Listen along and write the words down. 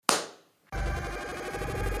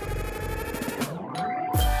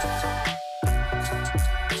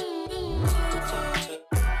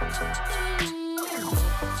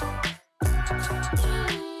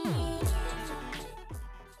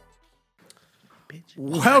bitch.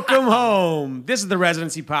 Welcome home. This is the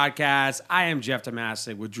Residency Podcast. I am Jeff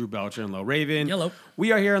Tomasic with Drew Belcher and Lo Raven. Hello.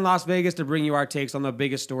 We are here in Las Vegas to bring you our takes on the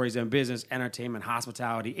biggest stories in business, entertainment,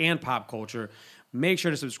 hospitality, and pop culture. Make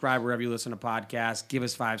sure to subscribe wherever you listen to podcasts. Give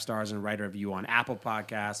us 5 stars and write a review on Apple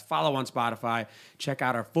Podcasts. Follow on Spotify. Check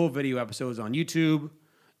out our full video episodes on YouTube.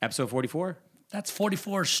 Episode 44. That's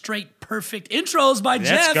 44 straight perfect intros by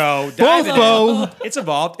Jeff. Let's go. Both. It's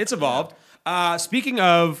evolved. It's evolved. Speaking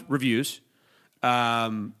of reviews,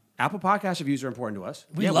 Apple Podcast reviews are important to us.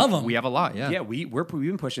 We love them. We have a lot, yeah. Yeah, we've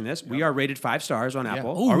been pushing this. We are rated 5 stars on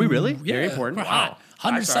Apple. Are we really? Very important. We're Wow.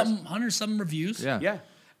 hot. 5 100 something reviews. Yeah.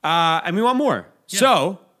 Yeah. And we want more. Yeah.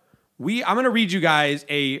 So I'm going to read you guys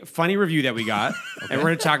a funny review that we got, and we're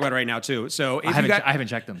going to talk about it right now too. So if I haven't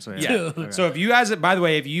checked them, so yeah. yeah. So if you guys, by the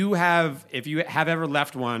way, if you have ever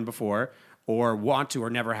left one before or want to or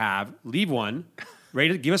never have, leave one. Rate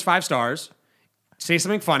it. Give us 5 stars. Say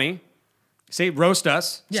something funny. Roast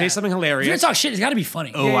us. Yeah. Say something hilarious. If you're going to talk shit, it's got to be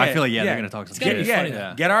funny. Oh, Yeah, I feel like, yeah. they're going to talk some gotta shit. be funny,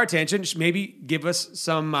 though. Get our attention. Maybe give us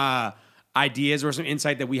some ideas or some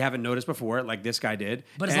insight that we haven't noticed before, like this guy did.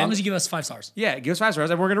 But as long as you give us 5 stars. Yeah, give us 5 stars,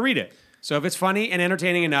 and we're going to read it. So if it's funny and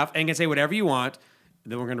entertaining enough and can say whatever you want,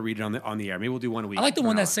 then we're going to read it on the air. Maybe we'll do one a week. I like the for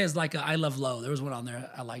one an that hour. says like I love low. There was one on there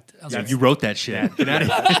I liked. I was like, You wrote that shit. Get out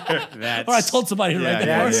of here. That's, or I told somebody to write that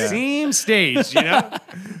that for us. seems staged, you know?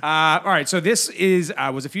 All right, so this was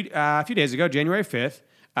a few days ago, January 5th.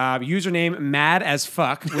 Username mad as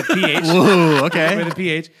fuck with PH. Ooh, okay. With a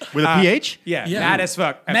PH. With a PH? Yeah, Yeah. mad as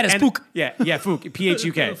fuck. Mad as Fook. Yeah, Fook.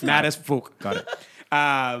 PHUK. Mad as Fook. Got it.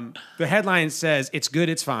 The headline says, "It's good,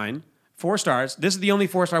 it's fine." 4 stars. This is the only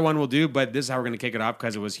 4-star one we'll do, but this is how we're going to kick it off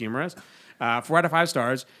because it was humorous. 4 out of 5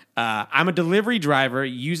 stars. I'm a delivery driver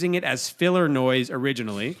using it as filler noise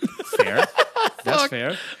originally. Fair. That's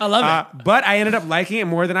fair. I love it. But I ended up liking it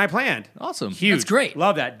more than I planned. Awesome. Huge. That's great.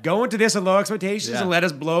 Love that. Go into this at low expectations Yeah. and let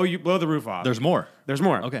us blow the roof off. There's more. There's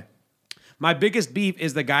more. Okay. My biggest beef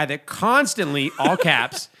is the guy that constantly, all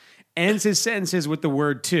caps, ends his sentences with the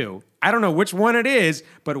word "to." I don't know which one it is,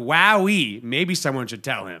 but wowee, maybe someone should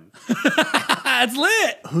tell him. That's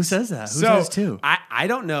lit. Who says that? Who So says two? I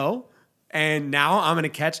don't know, and now I'm going to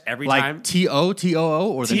catch every time. Like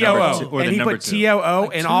T-O-T-O-O or the T-O-O. number 2? Or And the he number put 2? T-O-O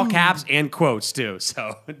Like in all two. caps and quotes too.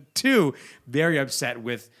 So 2, very upset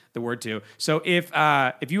with the word "to." So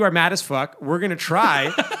if you are mad as fuck, we're going to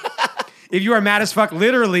try. If you are mad as fuck,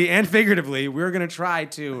 literally and figuratively, we're going to try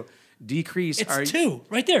to decrease. It's 2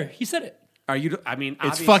 right there. He said it. Are you? I mean, It's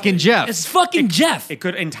obviously, fucking Jeff. It's fucking Jeff. It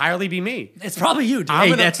could entirely be me. It's probably you, dude.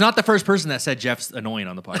 Hey, that's not the first person that said Jeff's annoying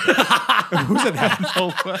on the podcast. Who said that? No,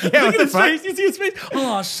 Yeah, what Look the at his fuck? face. You see his face?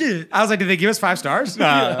 Oh, shit. I was like, did they give us 5 stars?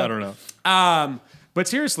 I don't know. But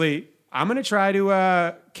seriously, I'm going to try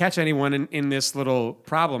to catch anyone in this little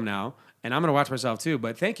problem now, and I'm going to watch myself too.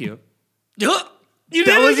 But thank you. You did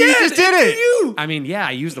That it was- you again. just did it. You. I mean, yeah,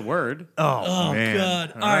 I used the word. Oh, man.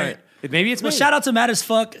 God. All right. Maybe it's me. Well, shout out to Mad as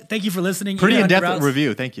Fuck. Thank you for listening. Pretty Even in-depth undergrounds.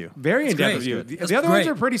 review. Thank you. Very in-depth great. review. That's The other ones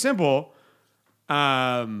great. are pretty simple,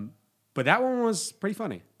 but that one was pretty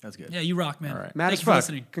funny. That's good. Yeah, you rock, man. All right. Mad Thank as you for fuck.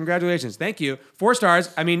 listening. Congratulations. Thank you. 4 stars.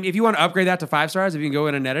 I mean, if you want to upgrade that to 5 stars, if you can go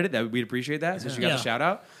in and edit it, we'd appreciate that since you got Yeah. the shout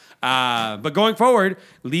out. But going forward,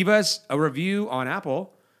 leave us a review on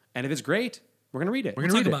Apple, and if it's great, we're going to read it. We're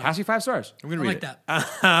gonna read talk it. about Has to be 5 stars. I'm gonna I read like it.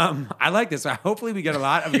 that. I like this. Hopefully we get a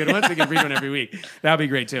lot of good ones. We can read one every week. That would be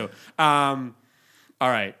great too. All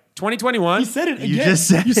right. 2021. You said it again. You just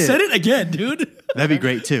said You it. said it again, dude. That'd be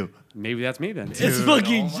great too. Maybe that's me then. It's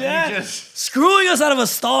fucking Jeff. Screwing us out of a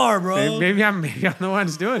star, bro. Maybe I'm the one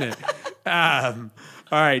who's doing it. All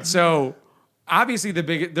right. So obviously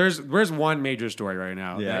there's one major story right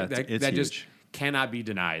now. Yeah, that it's just huge. cannot be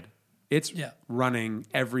denied. It's Yeah. running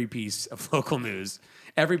every piece of local news,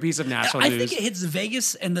 every piece of national I news. think it hits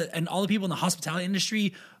Vegas and all the people in the hospitality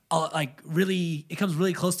industry. It comes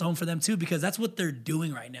really close to home for them too because that's what they're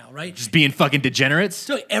doing right now, right? Just being fucking degenerates.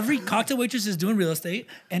 So every cocktail waitress is doing real estate,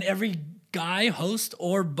 and every guy, host,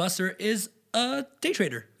 or busser is a day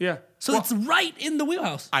trader. Yeah. So it's right in the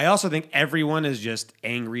wheelhouse. I also think everyone is just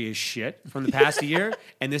angry as shit from the past year,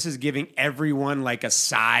 and this is giving everyone like a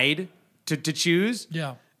side to choose.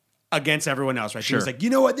 Yeah. Against everyone else, right? Sure. It's like, you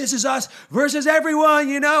know what? This is us versus everyone.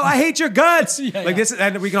 You know, I hate your guts. Yeah. This,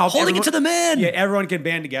 and we can all Holding it to the man. Yeah, everyone can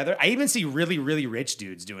band together. I even see really, really rich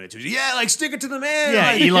dudes doing it too. Yeah, like stick it to the man.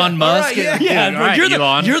 Yeah, like, Elon all Musk. right, yeah. Yeah, Dude, bro, all right,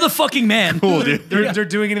 Elon. you're the fucking man. Cool, dude. They're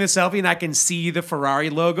doing it in the selfie, and I can see the Ferrari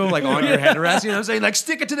logo like on your headrest. You know what I'm saying? Like,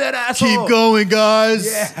 stick it to that asshole. Keep going, guys.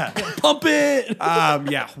 Yeah. Pump it.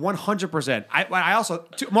 Yeah, 100%. I also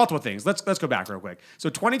multiple things. Let's go back real quick. So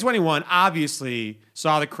 2021 obviously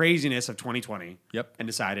saw the craziness of 2020. Yep. And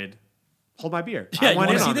decided, hold my beer. Yeah, I you want want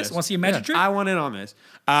in to see on this? this. Want to see a magic trick? I want in on this.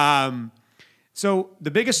 So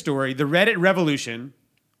the biggest story, the Reddit revolution,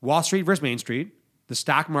 Wall Street versus Main Street, the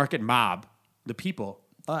stock market mob, the people,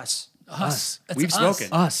 us. Us. It's We've us.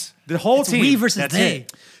 spoken. Us. The whole It's team. we versus That's they.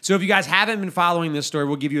 it. So if you guys haven't been following this story,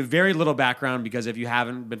 we'll give you a very little background because if you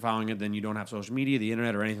haven't been following it, then you don't have social media, the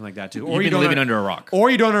internet, or anything like that too. Or You've you been don't living under a rock. Or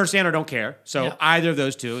you don't understand or don't care. So Yeah. either of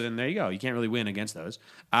those two, then there you go. You can't really win against those.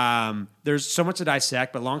 There's so much to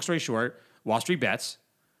dissect, but long story short, Wallstreetbets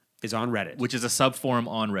is on Reddit. Which is a subforum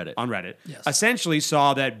on Reddit. Yes. Essentially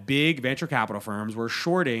saw that big venture capital firms were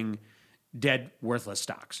shorting dead, worthless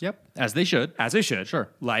stocks. Yep. As they should. As they should. Sure.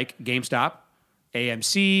 Like GameStop,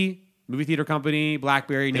 AMC, movie theater company,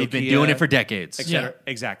 BlackBerry, They've Nokia, been doing it for decades. et cetera.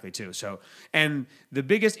 Exactly, too. So, and the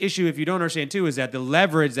biggest issue, if you don't understand, too, is that the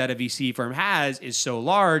leverage that a VC firm has is so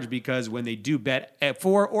large because when they do bet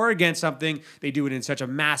for or against something, they do it in such a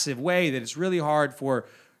massive way that it's really hard for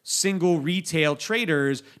single retail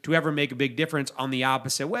traders to ever make a big difference on the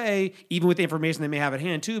opposite way, even with the information they may have at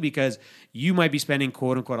hand too, because you might be spending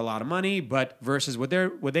quote unquote a lot of money, but versus what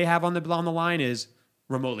they have on the line is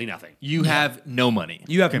remotely nothing. You have no money.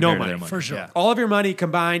 You have no compared to money. their For sure. Yeah. All of your money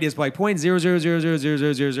combined is like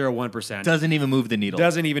 0.000000001%. Doesn't even move the needle.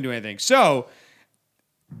 Doesn't even do anything. So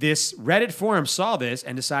this Reddit forum saw this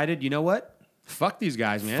and decided, you know what? Fuck these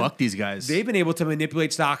guys, man. Fuck these guys. They've been able to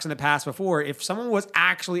manipulate stocks in the past before. If someone was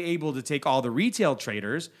actually able to take all the retail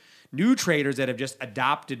traders, new traders that have just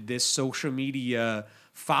adopted this social media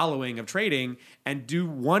following of trading and do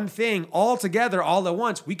one thing all together all at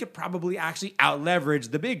once, we could probably actually out leverage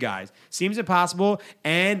the big guys. Seems impossible,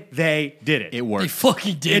 and they did it. It They worked.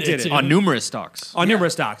 fucking did did it. it. Dude. On numerous stocks. On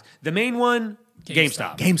numerous stocks. The main one,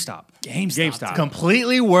 GameStop. GameStop. GameStop.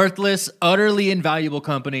 Completely worthless, utterly invaluable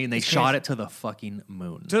company, and they shot it to the fucking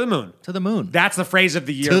moon. To the moon. To the moon. That's the phrase of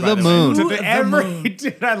the year. To by the way. moon. To To the, the every, moon.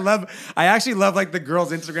 dude, I actually love like the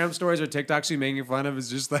girls' Instagram stories or TikToks she's making fun of. Is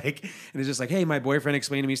just like, and it's just like, hey, my boyfriend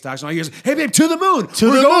explained to me stocks. And all he goes, hey, babe, to the moon. To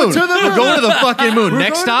We're the going moon. To the moon. We're going to the fucking moon.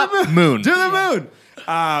 Next going to stop, the moon. To the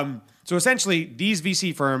moon. So essentially, these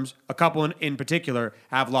VC firms, a couple in particular,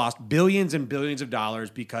 have lost billions and billions of dollars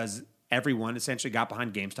because everyone essentially got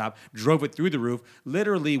behind GameStop, drove it through the roof,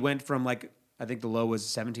 literally went from like, I think the low was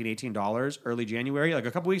 $17, $18 early January, like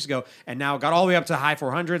a couple weeks ago, and now got all the way up to high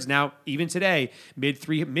 400s. Now, even today, mid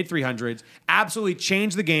 300s, absolutely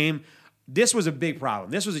changed the game. This was a big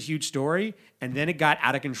problem. This was a huge story, and then it got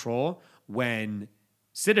out of control when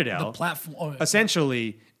Citadel The platform.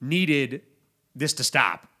 essentially needed this to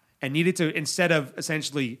stop and needed to, instead of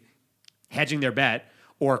essentially hedging their bet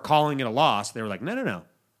or calling it a loss, they were like, no.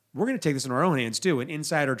 We're going to take this in our own hands too and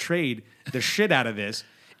insider trade the shit out of this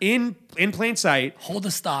in plain sight Hold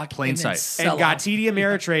the stock. Plain and then sight. sell and got off. TD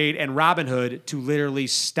Ameritrade and Robinhood to literally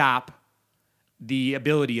stop the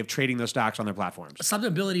ability of trading those stocks on their platforms. Stop the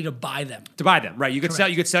ability to buy them. To buy them, right? You could sell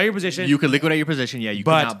your position. You could liquidate your position. Yeah, you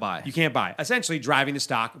but cannot buy. You can't buy. Essentially driving the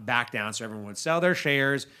stock back down so everyone would sell their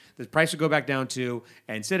shares, the price would go back down too,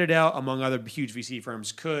 and Citadel, among other huge VC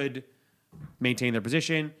firms, could maintain their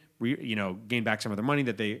position, gain back some of their money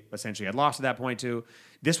that they essentially had lost at that point too.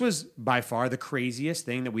 This was by far the craziest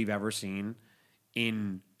thing that we've ever seen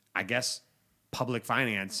in, I guess, public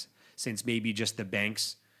finance since maybe just the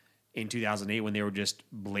banks in 2008 when they were just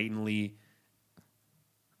blatantly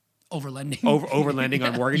Overlending. overlending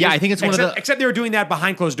on mortgages. Yeah, I think it's one of the- except they were doing that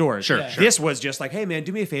behind closed doors. Sure, Yeah. sure. This was just like, hey man,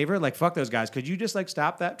 do me a favor, like fuck those guys. Could you just like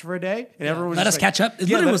stop that for a day? And everyone was Let just us like, catch up. It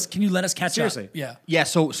Yeah, literally was, can you let us catch Seriously. up? Yeah. Yeah,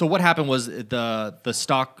 so what happened was the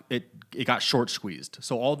stock it got short squeezed.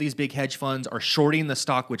 So all these big hedge funds are shorting the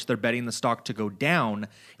stock, which they're betting the stock to go down,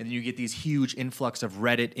 and then you get these huge influx of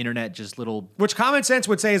Reddit, internet, just little. which common sense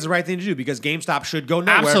would say is the right thing to do because GameStop should go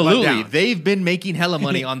nowhere. Absolutely, But down. they've been making hella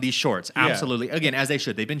money on these shorts. Yeah. Absolutely, again, as they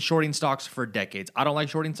should. They've been shorting stocks for decades. I don't like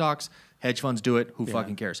shorting stocks. Hedge funds do it. Who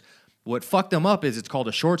fucking cares? What fucked them up is it's called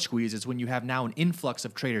a short squeeze. It's when you have now an influx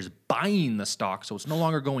of traders buying the stock. So it's no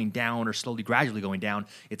longer going down or slowly, gradually going down.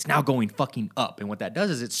 It's now going fucking up. And what that does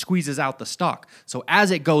is it squeezes out the stock. So as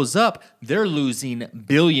it goes up, they're losing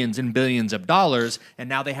billions and billions of dollars. And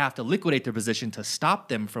now they have to liquidate their position to stop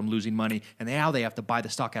them from losing money. And now they have to buy the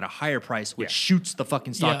stock at a higher price, which shoots the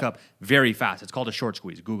fucking stock Yeah. up very fast. It's called a short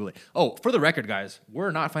squeeze. Google it. Oh, for the record, guys, we're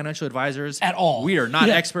not financial advisors. At all. We are not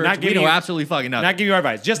Yeah. experts. Not We giving know you- absolutely fucking nothing. Not give you our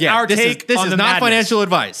advice. Just Yeah, our this take. is on the not madness. financial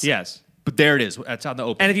advice. Yes. But there it is. That's on the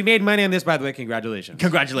open. And if you made money on this, by the way, congratulations.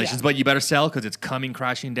 Congratulations, but you better sell because it's coming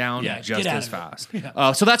crashing down Yeah, just get out as of it. fast.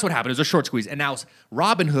 Yeah. So that's what happened. It was a short squeeze. And now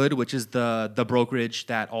Robinhood, which is the brokerage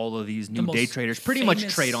that all of these new most day traders pretty much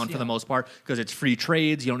famous, trade on for the most part because it's free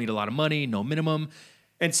trades. You don't need a lot of money, no minimum.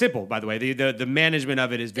 And simple, by the way. The management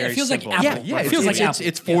of it is very it feels like simple. Apple. Yeah, It feels like Apple.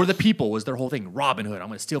 it's for the people was their whole thing. Robinhood, I'm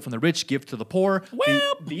going to steal from the rich, give to the poor.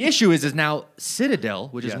 The issue is now Citadel,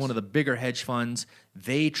 which is one of the bigger hedge funds,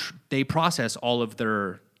 they process all of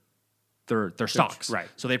their stocks. Right.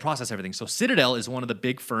 So they process everything. So Citadel is one of the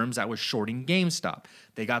big firms that was shorting GameStop.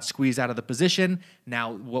 They got squeezed out of the position.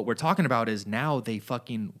 Now what we're talking about is now they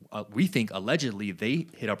fucking, we think allegedly they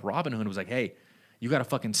hit up Robinhood and was like, hey, you got to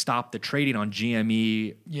fucking stop the trading on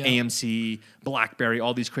GME, AMC, BlackBerry,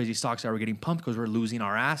 all these crazy stocks that were getting pumped because we're losing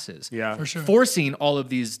our asses. Yeah. For sure. Forcing all of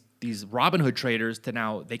these Robinhood traders to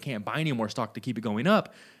now, they can't buy any more stock to keep it going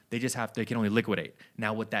up. They can only liquidate.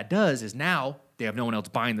 Now what that does is now they have no one else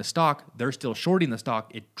buying the stock. They're still shorting the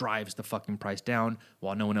stock. It drives the fucking price down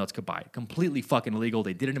while no one else could buy it. Completely fucking illegal.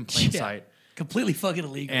 They did it in plain sight. Completely fucking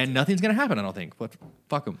illegal. And nothing's going to happen, I don't think. But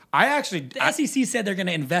fuck them. The SEC said they're going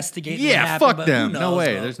to investigate. Yeah, what happened, fuck but them. who knows, No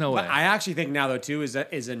way. bro. There's no way. I actually think now, though, too,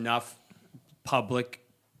 is enough public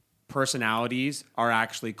personalities are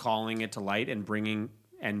actually calling it to light and bringing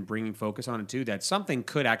focus on it, too, that something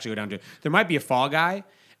could actually go down to. There might be a fall guy.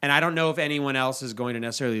 And I don't know if anyone else is going to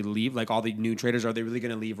necessarily leave. Like all the new traders, are they really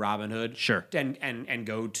going to leave Robinhood? Sure. And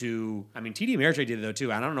go to, I mean, TD Ameritrade did it though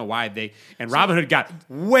too. I don't know why Robinhood got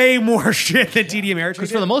way more shit than TD Ameritrade.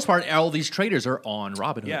 Because for the most part, all these traders are on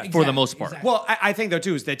Robinhood. For the most part. Exactly. Well, I think though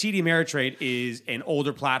too is that TD Ameritrade is an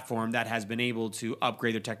older platform that has been able to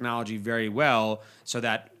upgrade their technology very well, so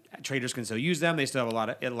that traders can still use them. They still have a lot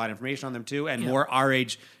of information on them too, and more our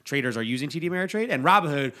age traders are using TD Ameritrade. And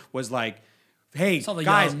Robinhood was like, hey,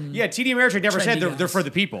 guys, TD Ameritrade never said they're for the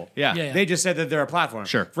people. Yeah. They just said that they're a platform.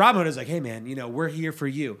 Sure. Robinhood is like, hey, man, we're here for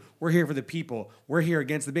you. We're here for the people. We're here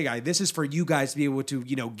against the big guy. This is for you guys to be able to,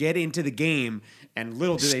 get into the game. And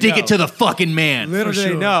little do they know. Stick it to the fucking man. Little do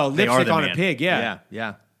they know. They are Lipstick the on man. a pig. Yeah.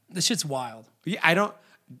 Yeah. This shit's wild. Yeah, I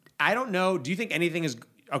don't know. Do you think anything is...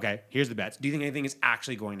 Okay, here's the bets. Do you think anything is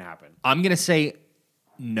actually going to happen? I'm going to say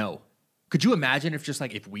no. Could you imagine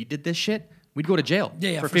if we did this shit? We'd go to jail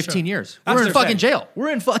for 15 years. We're in fucking jail. We're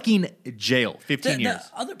in fucking jail. 15 years.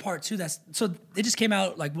 The other part too, so it just came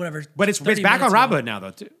out like whatever. But it's 30 back on minutes ago. Robinhood now,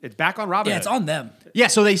 though, too. It's back on Robinhood. Yeah, it's on them. Yeah,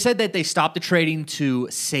 so they said that they stopped the trading to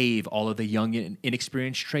save all of the young and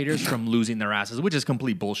inexperienced traders from losing their asses, which is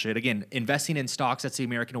complete bullshit. Again, investing in stocks, that's the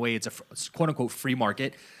American way. It's a quote-unquote free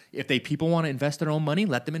market. If people want to invest their own money,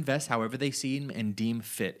 let them invest however they see and deem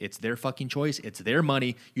fit. It's their fucking choice. It's their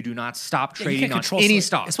money. You do not stop trading on any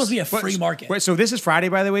stocks. It's supposed to be a free market. Wait, so this is Friday,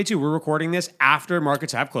 by the way, too. We're recording this after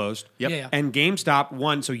markets have closed. Yep. Yeah. And GameStop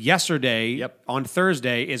won. So yesterday, on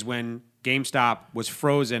Thursday, is when GameStop was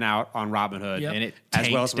frozen out on Robinhood. Yep. And it as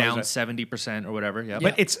tanked well as down 70% or whatever. Yep.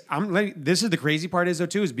 But this is the crazy part is, though,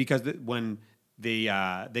 too, is because when they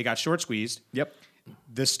got short squeezed,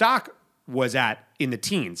 the stock was at in the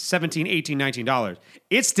teens, $17, $18, $19.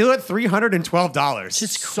 It's still at $312.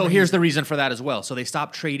 So here's the reason for that as well. So they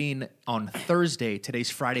stopped trading on Thursday.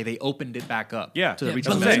 Today's Friday. They opened it back up. Yeah. To the Yeah,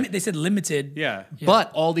 retail but market. they said limited. Yeah.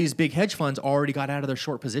 But all these big hedge funds already got out of their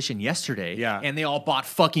short position yesterday. Yeah. And they all bought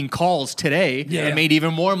fucking calls today Yeah. and made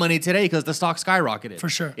even more money today because the stock skyrocketed. For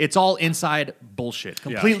sure. It's all inside bullshit.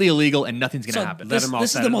 Completely illegal and nothing's going to So happen. this-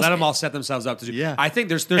 Let them all set themselves up to do. Yeah. I think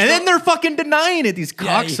there's and then they're fucking denying it, these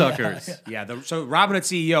Yeah, cocksuckers. yeah. So Robinhood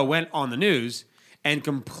CEO went on the news and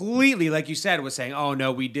completely, like you said, was saying, "Oh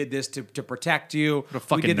no, we did this to protect you. What a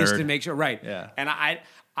fucking we did this nerd. to make sure." Right. Yeah. And I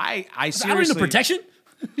seriously, I don't need no protection.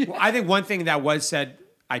 Well, I think one thing that was said,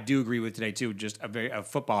 I do agree with today too. Just a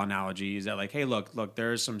football analogy is that like, hey, look,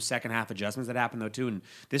 there's some second half adjustments that happen though too, and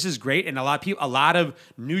this is great. And a lot of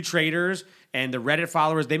new traders and the Reddit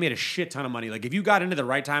followers, they made a shit ton of money. Like if you got into the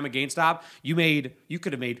right time at GameStop, you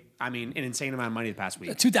could have made, an insane amount of money the past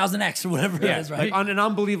week. 2000x or whatever it is, right? Like on an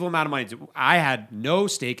unbelievable amount of money. I had no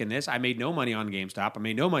stake in this. I made no money on GameStop. I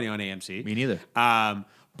made no money on AMC. Me neither.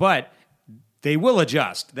 But they will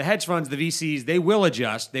adjust. The hedge funds, the VCs, they will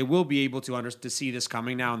adjust. They will be able to see this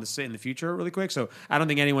coming now in the future really quick. So I don't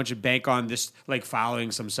think anyone should bank on this like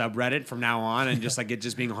following some subreddit from now on and just like it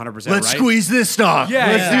just being 100% right. Let's squeeze this stock. Yeah,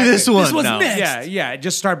 Let's exactly. do this one. This one's No. next. Yeah.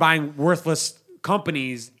 Just start buying worthless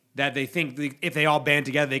companies that they think if they all band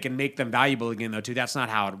together, they can make them valuable again, though, too. That's not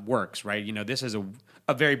how it works, right? This is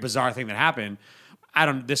a very bizarre thing that happened.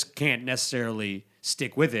 This can't necessarily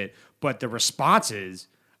stick with it, but the responses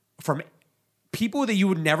from people that you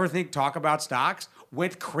would never think talk about stocks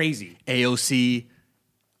went crazy. AOC,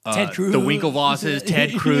 Ted Cruz, the Winklevosses,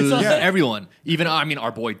 Ted Cruz, Yeah. everyone. Even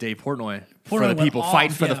our boy Dave Portnoy for Portnoy the people, went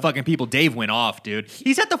fighting off, for the yeah. fucking people. Dave went off, dude.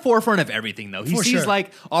 He's at the forefront of everything, though. He For sees sure.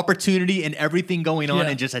 like opportunity in everything going on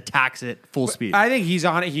Yeah. and just attacks it full speed. I think he's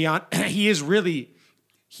on it. He is really.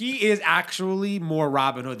 He is actually more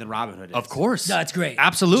Robinhood than Robinhood is. Of course. That's great.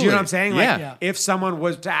 Absolutely. Do you know what I'm saying? Like, yeah. if someone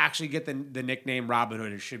was to actually get the nickname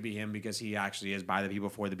Robinhood, it should be him because he actually is by the people,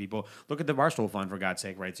 for the people. Look at the Barstool Fund, for God's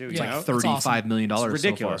sake, right? Too. Yeah. You know? Like $35 million. It's so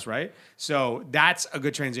ridiculous, far. right? So that's a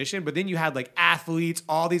good transition. But then you had like athletes,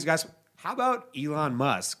 all these guys. How about Elon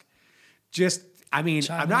Musk? I'm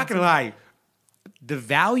not going to lie. The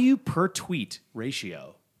value per tweet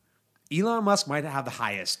ratio, Elon Musk might have the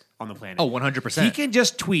highest on the planet. Oh, 100%. He can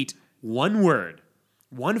just tweet one word,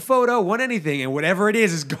 one photo, one anything, and whatever it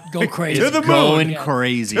is Go crazy. to the moon. Going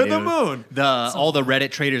crazy, To the dude. moon. All the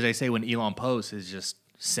Reddit traders, they say when Elon posts is just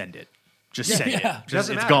send it. Just send it. Yeah. Just,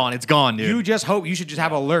 Doesn't it's matter. gone. It's gone, dude. You just hope you should just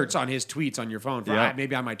have alerts on his tweets on your phone. Yeah.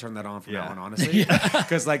 Maybe I might turn that on from now Yeah. on, honestly.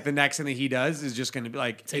 Because like the next thing that he does is just going to be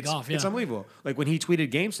like Take off, It's yeah. unbelievable. Like when he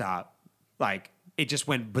tweeted GameStop, like it just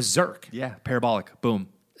went berserk. yeah, parabolic. Boom.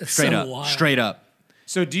 It's Straight so up. wild. Straight up.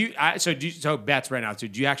 So so bets right now. So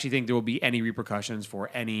do you actually think there will be any repercussions for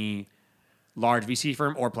any large VC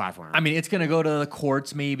firm or platform? I mean, it's going to go to the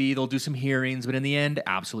courts maybe. They'll do some hearings, but in the end,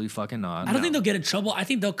 absolutely fucking not. I don't think they'll get in trouble. I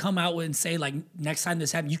think they'll come out and say, like, next time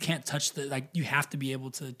this happens, you can't touch you have to be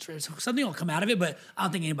able to. So something will come out of it, but I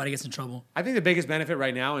don't think anybody gets in trouble. I think the biggest benefit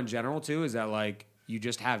right now in general too is that like you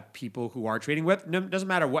just have people who are trading with. No, doesn't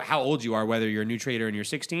matter how old you are, whether you're a new trader and you're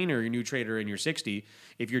 16 or you're a new trader and you're 60.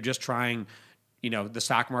 If you're just trying, the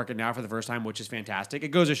stock market now for the first time, which is fantastic, it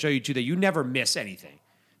goes to show you too that you never miss anything.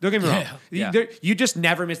 Don't get me wrong. Yeah. You just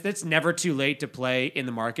never miss. It's never too late to play in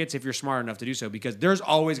the markets if you're smart enough to do so, because there's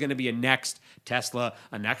always going to be a next Tesla,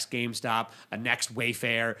 a next GameStop, a next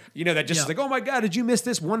Wayfair. That just is like, oh my God, did you miss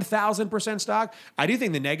this 1,000% stock? I do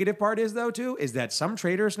think the negative part is though too is that some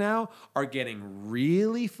traders now are getting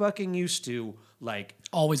really fucking used to like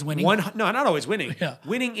Always winning. No, not always winning. Yeah.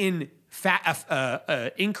 Winning in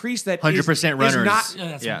increase that 100% runners. Is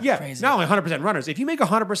not, Yeah, that's crazy. not only 100% runners. If you make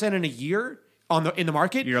 100% in a year in the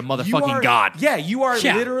market, You're a motherfucking god. Yeah, you are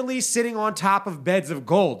Yeah. literally sitting on top of beds of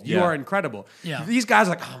gold. You Yeah. are incredible. Yeah. These guys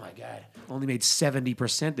are like, oh my God, only made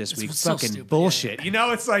 70% this week. so Fucking stupid. bullshit.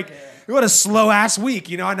 It's like, what a slow ass week.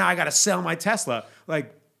 Now I got to sell my Tesla.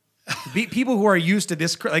 Like, people who are used to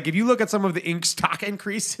this, like if you look at some of the stock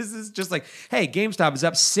increases, it's just like, hey, GameStop is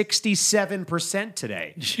up 67%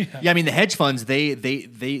 today. Yeah, I mean the hedge funds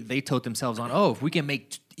they tote themselves on. Oh, if we can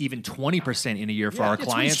make even 20% in a year for our it's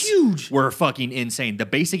clients, huge. we're fucking insane. The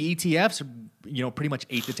basic ETFs, pretty much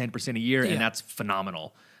 8 to 10% a year, Yeah. and that's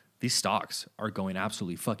phenomenal. These stocks are going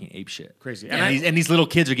absolutely fucking apeshit. Crazy. And these little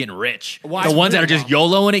kids are getting rich. Well, the it's ones that are really just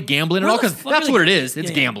YOLOing it, gambling, and Where all, the because fuck that's are what they- it is.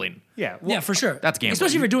 It's Yeah. gambling. Yeah. Yeah, for sure. That's gambling.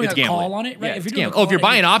 Especially if you're doing It's a gambling. call on it, right? Yeah, If it's you're doing a gambling. call Oh, if you're on it,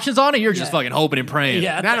 buying options on it, you're just Yeah. fucking hoping and praying.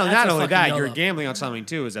 Yeah. Not That's a only fucking that, YOLO. you're gambling on something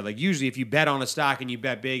too. Is that like usually if you bet on a stock and you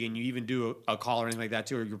bet big and you even do a call or anything like that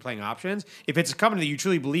too, or you're playing options, if it's a company that you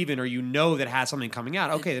truly believe in or that has something coming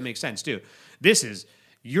out, okay, that makes sense too.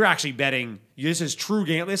 You're actually betting. This is true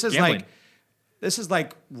gambling. This is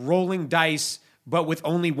like rolling dice, but with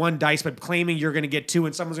only one dice, but claiming you're going to get two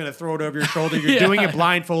and someone's going to throw it over your shoulder. You're doing it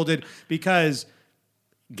blindfolded because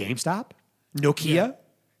GameStop, Nokia.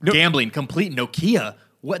 Gambling, complete Nokia.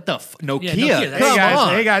 What the Nokia? Nokia, Come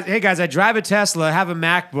on. Hey guys! I drive a Tesla, have a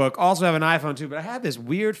MacBook, also have an iPhone too. But I have this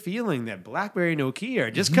weird feeling that BlackBerry, Nokia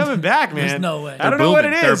are just coming back, man. There's no way. I don't know what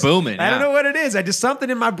it They're is. booming. I don't yeah. know what it is. Something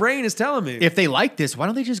in my brain is telling me. If they like this, why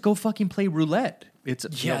don't they just go fucking play roulette? It's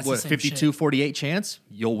Yeah, it's the same 52-48 chance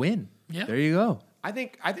you'll win. Yeah. There you go. I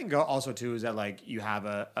think also too is that like you have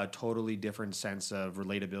a totally different sense of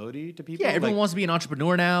relatability to people. Yeah, everyone Like, wants to be an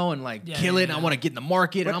entrepreneur now and kill it. And I want to get in the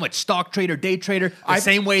market and I'm a stock trader, day trader. The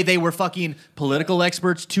same way they were fucking political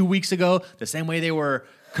experts 2 weeks ago. The same way they were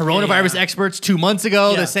coronavirus experts 2 months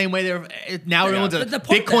ago. Yeah. The same way they're now everyone's a But the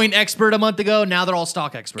point Bitcoin expert a month ago. Now they're all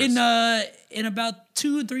stock experts. In about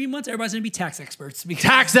 2 or 3 months, everybody's gonna be tax experts. Because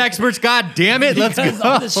Tax experts, god damn it, let's because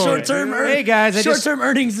go. of the short-term Hey, guys, short-term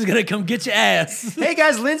earnings is gonna come get your ass. hey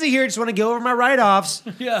guys, Lindsay here. Just want to go over my write-offs.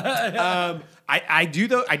 Yeah. I do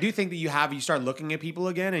think that you start looking at people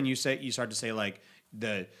again and you start to say like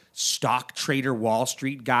the stock trader Wall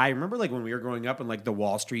Street guy. Remember like when we were growing up and like the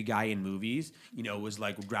Wall Street guy in movies, was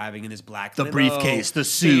like driving in his black The limo, briefcase, the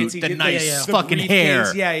suit, the nice the fucking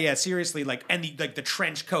briefcase. hair. Yeah, seriously, like and the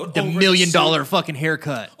trench coat, The over $1 million suit. fucking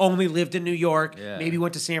haircut. Only lived in New York. Yeah. Maybe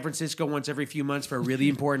went to San Francisco once every few months for a really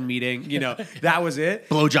important meeting. That was it.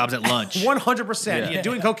 Blowjobs at lunch. 100%. Yeah.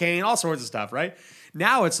 Doing cocaine, all sorts of stuff, right?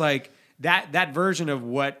 Now it's like that version of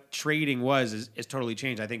what trading was is totally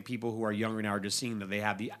changed. I think people who are younger now are just seeing that they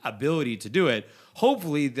have the ability to do it.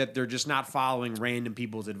 Hopefully that they're just not following random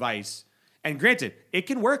people's advice And granted, it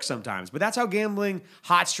can work sometimes, but that's how gambling,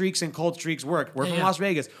 hot streaks and cold streaks work. We're from Las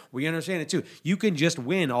Vegas. We understand it too. You can just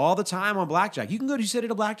win all the time on blackjack. You can go to sit at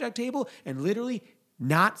a blackjack table and literally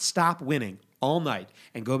not stop winning all night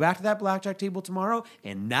and go back to that blackjack table tomorrow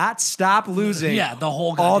and not stop losing the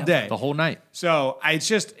whole all goddamn day. The whole night. So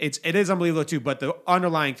it is unbelievable too. But the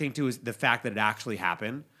underlying thing too is the fact that it actually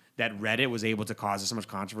happened. That Reddit was able to cause so much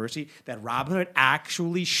controversy, that Robinhood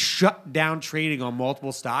actually shut down trading on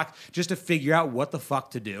multiple stocks just to figure out what the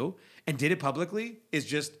fuck to do and did it publicly is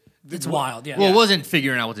just... It's wild, yeah. Well, it wasn't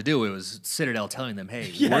figuring out what to do. It was Citadel telling them,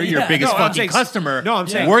 hey, we're your biggest fucking customer. No, I'm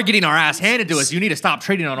saying... We're getting our ass handed to us. You need to stop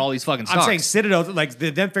trading on all these fucking stocks. I'm saying Citadel, like,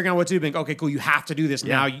 them figuring out what to do, being, okay, cool, you have to do this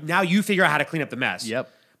now. Now you figure out how to clean up the mess.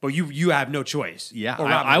 Yep. But you have no choice. Yeah,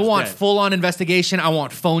 I want full-on investigation. I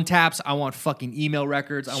want phone taps. I want fucking email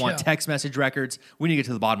records. I want text message records. We need to get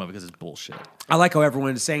to the bottom of it because it's bullshit. I like how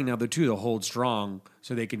everyone is saying now, though, too, to hold strong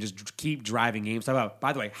so they can just keep driving GameStop up.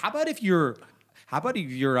 By the way, how about if you're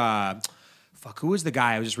who was the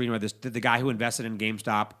guy? I was just reading about this. The guy who invested in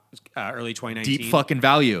GameStop early 2019. Deep fucking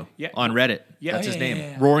value on Reddit. Yeah, that's his name.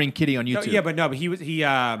 Yeah. Roaring Kitty on YouTube. But he was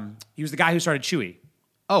the guy who started Chewy.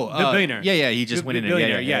 Oh, the billionaire. Yeah, he just went in.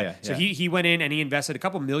 Yeah. So he went in and he invested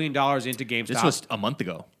 $2 million into GameStop. This was a month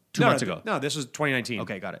ago. 2 months ago. No, this was 2019.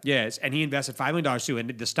 Okay, got it. Yes, and he invested $5 million too, and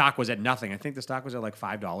the stock was at nothing. I think the stock was at like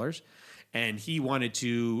 $5. And he wanted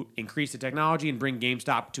to increase the technology and bring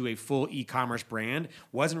GameStop to a full e-commerce brand.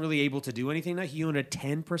 Wasn't really able to do anything. He owned a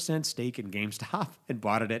 10% stake in GameStop and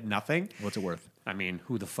bought it at nothing. What's it worth? I mean,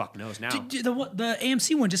 who the fuck knows now? The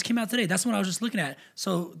AMC one just came out today. That's what I was just looking at.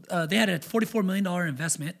 So they had a $44 million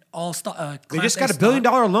investment. They just got $1 billion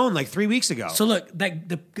loan like 3 weeks ago. So look,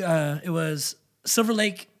 it was Silver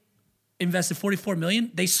Lake invested $44 million.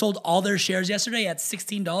 They sold all their shares yesterday at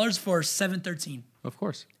 $16 for $7.13. Of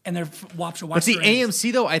course. And they're watch. But see,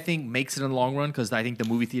 AMC though, I think makes it in the long run because I think the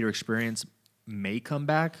movie theater experience may come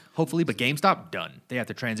back, hopefully. But GameStop, done. They have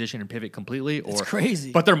to transition and pivot completely. It's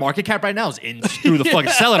crazy. But their market cap right now is in through the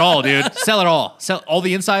fucking. Sell it all, dude. Sell it all. Sell all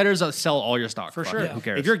the insiders. Sell all your stock for sure. Who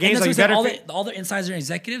cares? If you're GameStop, you better all the insiders and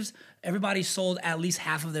executives. Everybody sold at least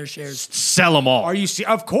half of their shares. Sell them all. Are you?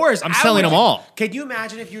 Of course, I'm selling them all. Can you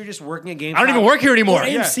imagine if you were just working at GameStop? I don't even work here anymore. Or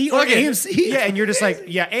AMC. Yeah, and you're just like,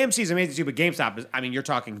 AMC is amazing too, but GameStop is. I mean, you're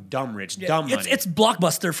talking dumb rich, dumb money. It's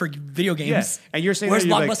Blockbuster for video games. Yeah. And you're saying, where's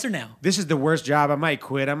Blockbuster now? This is the worst job. I might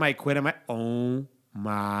quit. Oh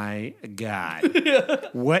my God.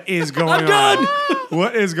 What is going on? I'm done.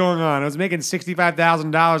 What is going on? I was making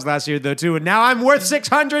 $65,000 last year though too, and now I'm worth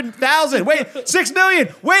 $600,000. Wait, $6 million.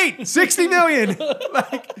 Wait, $60 million.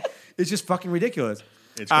 It's just fucking ridiculous.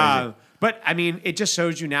 It's crazy. But I mean, it just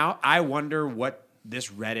shows you now. I wonder what this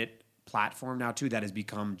Reddit platform now too that has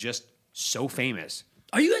become just so famous.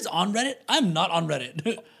 Are you guys on Reddit? I'm not on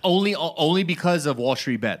Reddit. only because of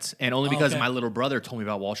Wallstreetbets, and only because my little brother told me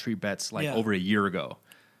about Wallstreetbets over a year ago.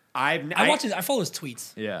 I follow his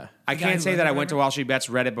tweets. Yeah. I can't say that I went to Wallstreetbets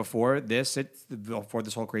Reddit before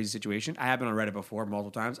this whole crazy situation. I have been on Reddit before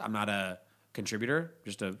multiple times. I'm not a contributor.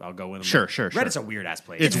 I'll go with them. Sure. Reddit's a weird ass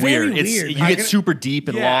place. It's weird. You get super deep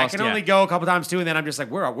and lost. I can only go a couple times too, and then I'm just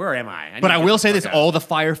like, where am I? But I will say this: all the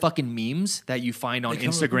fire fucking memes that you find on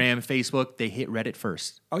Instagram, Facebook, they hit Reddit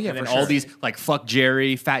first. Oh yeah, and then for sure. all these like fuck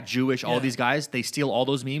Jerry, fat Jewish, all these guys, they steal all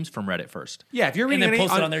those memes from Reddit first. Yeah, if you're reading and then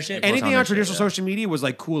post it on their shit. Anything on traditional social media was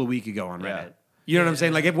like cool a week ago on Reddit. Yeah. You know what I'm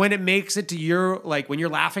saying? Like when it makes it to your when you're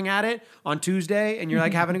laughing at it on Tuesday and you're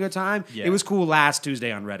like having a good time, it was cool last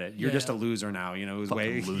Tuesday on Reddit. You're just a loser now. You know, it was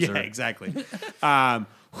fucking loser. Yeah, exactly.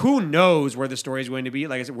 Who knows where the story is going to be?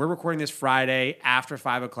 Like I said, we're recording this Friday after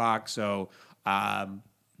 5:00. So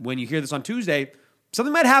when you hear this on Tuesday,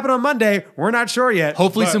 something might happen on Monday. We're not sure yet.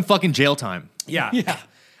 Hopefully, some fucking jail time. Yeah.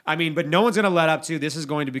 I mean, but no one's going to let up to. This is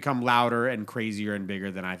going to become louder and crazier and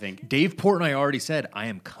bigger than I think. Dave Portnoy already said, "I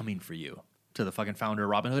am coming for you." To the fucking founder of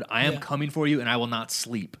Robinhood, I am coming for you, and I will not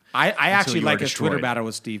sleep. I actually like his Twitter battle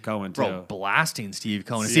with Steve Cohen too. Bro, blasting Steve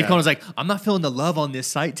Cohen. Steve Cohen was like, "I'm not feeling the love on this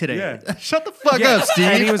site today." Yeah. Shut the fuck up, Steve.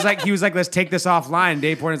 And he was like, "Let's take this offline."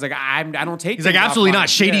 Dave Portnoy's like, "I don't take." He's like, "Absolutely offline. not.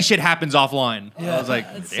 Shady shit happens offline." Yeah. I was like,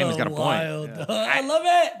 "Damn, he's got a point." Yeah. I love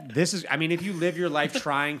it. This is, I mean, if you live your life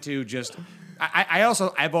trying to just.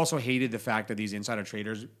 I've also hated the fact that these insider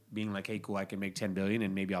traders being like, hey, cool, I can make $10 billion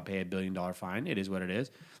and maybe I'll pay $1 billion fine. It is what it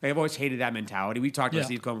is. Like, I've always hated that mentality. We talked about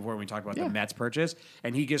Steve Cohen before when we talked about the Mets purchase,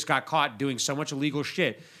 and he just got caught doing so much illegal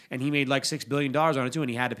shit, and he made like $6 billion on it too,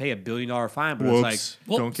 and he had to pay $1 billion fine. But it's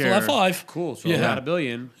like, don't care. So that $5. Cool, so about $1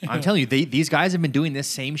 billion. I'm telling you, these guys have been doing this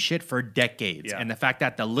same shit for decades, and the fact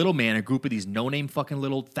that the little man, a group of these no-name fucking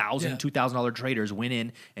little $1,000, $2,000 traders went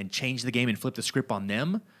in and changed the game and flipped the script on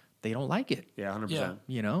them. They don't like it. Yeah, 100%. Yeah.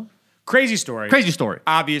 You know? Crazy story. Crazy story.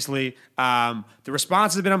 Obviously, the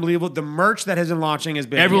response has been unbelievable. The merch that has been launching has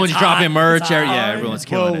been Everyone's dropping merch. Yeah, everyone's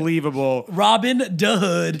killing it. unbelievable. Robin the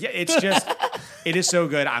Hood. Yeah, it's just, it is so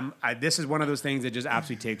good. This is one of those things that just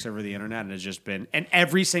absolutely takes over the internet and has just been, and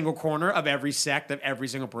every single corner of every sect of every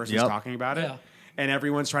single person is talking about it. Yeah. And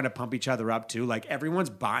everyone's trying to pump each other up too. Like everyone's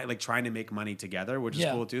buying, like trying to make money together, which is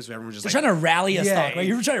cool too. So everyone's just They're trying to rally a yeah, stock, right?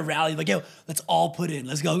 You're trying to rally, like, yo, let's all put in.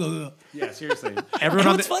 Let's go. Yeah, seriously. And Everyone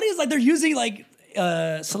on what's funny is like they're using like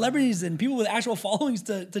celebrities and people with actual followings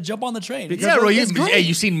to jump on the train. Yeah, bro. It's great. Hey,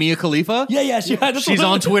 you seen Mia Khalifa? Yeah. She's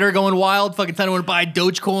on Twitter going wild, fucking telling everyone to buy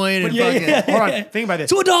Dogecoin. And fucking, Hold on, think about this.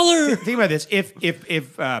 To $1. Think about this.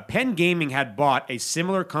 If Penn Gaming had bought a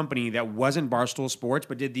similar company that wasn't Barstool Sports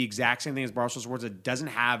but did the exact same thing as Barstool Sports that doesn't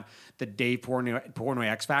have the Dave Portnoy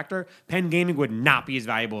X factor, Penn Gaming would not be as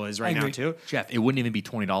valuable as right now too. Jeff, it wouldn't even be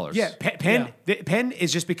 $20. Yeah, Penn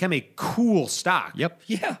has just become a cool stock. Yep.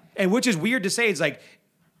 Yeah. And which is weird to say. It's like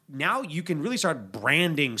now you can really start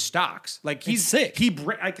branding stocks. Like he's sick.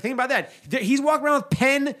 Like, think about that. He's walking around with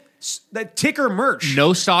Penn the ticker merch.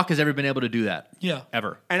 No stock has ever been able to do that. Yeah.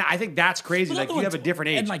 Ever. And I think that's crazy. But Like other you have a ones- different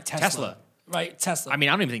age. And like Tesla. Right, Tesla. I mean,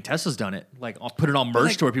 I don't even think Tesla's done it. Like, I'll put it on merch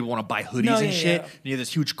like- to where people want to buy hoodies No, and yeah, shit. yeah. And you have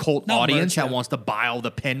this huge cult Not audience merch, that yeah. wants to buy all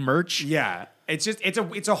the Penn merch. Yeah, it's just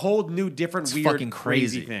it's a whole new different It's weird fucking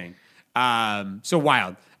crazy. thing. So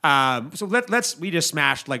wild. So we just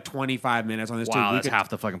smashed like 25 minutes on this. Wow, too. that's half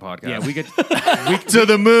the fucking podcast. Yeah, we could. to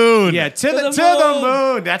the moon. Yeah, to the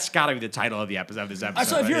moon. That's got to be the title of the episode. Of this episode.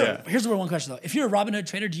 So if but you're yeah. here's the one question though. If you're a Robinhood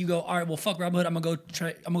trader, do you go, all right, well fuck Robinhood, I'm gonna go to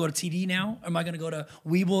TD now? Am I gonna go to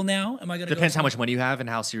Webull now? Am I gonna Depends go how much money you have and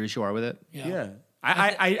how serious you are with it. Yeah.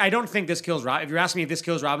 I don't think this kills Rob. If you're asking me if this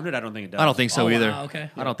kills Robinhood, I don't think it does. I don't think so Oh, either. wow,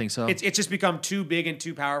 okay. I don't think so. It's just become too big and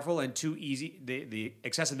too powerful and too easy. The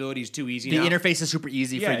accessibility is too easy. the now. interface is super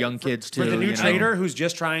easy for young kids too. For the new you know? trader who's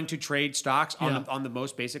just trying to trade stocks Yeah. on the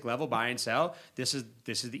most basic level, buy and sell. This is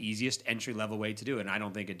the easiest entry level way to do it, and I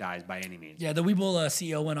don't think it dies by any means. Yeah, the Webull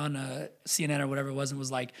CEO went on CNN or whatever it was and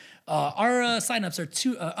was like, our signups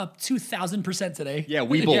are up 2,000% today. Yeah,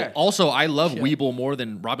 Webull. Yeah. Also, I love Webull more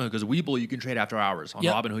than Robinhood because Webull you can trade after hours. On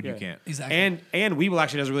Yep. Robinhood you Yeah. can't. Exactly. And Webull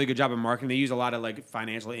actually does a really good job of marketing. They use a lot of like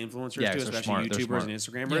financial influencers Yeah, too, 'cause they're especially smart. They're YouTubers smart.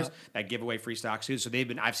 and Instagrammers Yeah. that give away free stocks too. So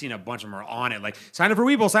I've seen a bunch of them are on it. Like sign up for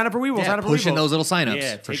Webull, sign up for Webull, Yeah, sign up for pushing Webull. those little signups,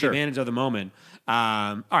 Yeah, for take sure. advantage of the moment.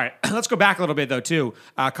 All right, let's go back a little bit though too.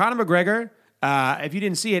 Conor McGregor, if you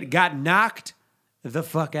didn't see it, got knocked the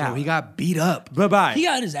fuck out. Bro, he got beat up. Bye-bye. He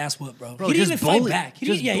got his ass whooped, bro. Bro, He didn't just even fight bullied. back. He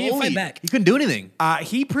Just didn't fight bullied. back. He couldn't do anything.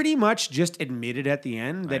 He pretty much just admitted at the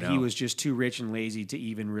end that I he know. was just too rich and lazy to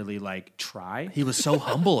even really like try. He was so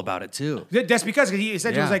humble about it too. That's because he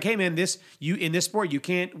essentially was Yeah. like, "Hey man, in this sport you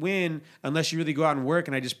can't win unless you really go out and work."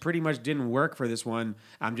 And I just pretty much didn't work for this one.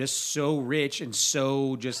 I'm just so rich and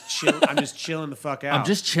so just chill. I'm just chilling the fuck out. I'm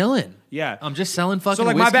just chilling. Yeah. I'm just selling fucking so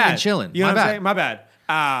like whiskey my bad, and chilling. You know my what I'm bad. saying? My bad.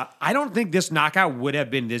 I don't think this knockout would have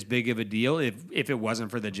been this big of a deal if it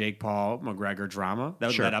wasn't for the Jake Paul McGregor drama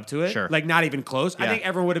that Sure. led up to it. Sure. Like not even close. I Yeah. think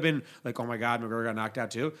everyone would have been like, "Oh my god, McGregor got knocked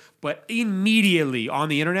out too." But immediately on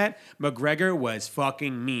the internet, McGregor was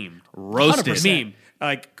fucking memed. Roasted. 100%.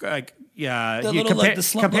 Meme. Yeah, The little, like, the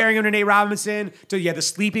slump- comparing him to Nate Robinson to the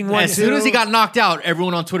sleeping one. As soon as he too. got knocked out,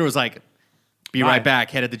 everyone on Twitter was like, "Be right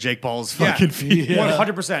back," headed to Jake Paul's fucking feet.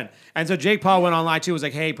 100%. And so Jake Paul went online too. Was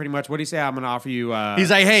like, "Hey, pretty much, what do you say? I'm going to offer you." He's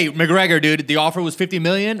like, "Hey, McGregor, dude, the offer was $50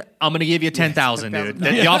 million. I'm gonna give you 10,000, dude.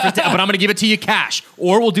 The offer's but I'm gonna give it to you cash,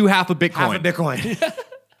 or we'll do half a Bitcoin." half a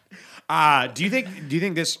Bitcoin. Do you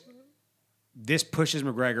think this pushes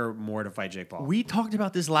McGregor more to fight Jake Paul? We talked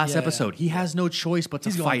about this last Yeah, episode. He has no choice but to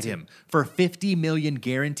He's going fight to. him for $50 million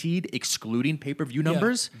guaranteed, excluding pay-per-view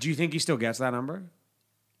numbers. Do you think he still gets that number?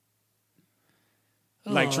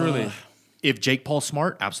 Like truly, If Jake Paul's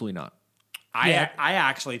smart, absolutely not. I Yeah.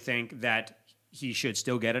 actually think that he should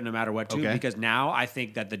still get it no matter what too, Okay. because now I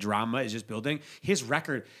think that the drama is just building. His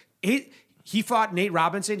record, he fought Nate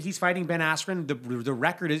Robinson. He's fighting Ben Askren. The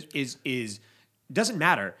record is doesn't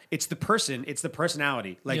matter. It's the person. It's the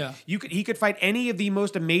personality. Like Yeah. he could fight any of the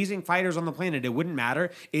most amazing fighters on the planet. It wouldn't matter.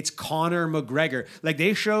 It's Conor McGregor. Like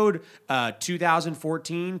they showed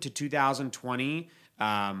 2014 to 2020.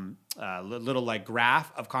 Little like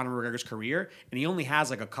graph of Conor McGregor's career, and he only has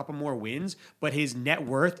like a couple more wins, but his net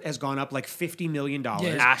worth has gone up like $50 million.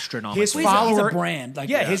 Yeah. Astronomical. His Well, he's a follower brand. Like,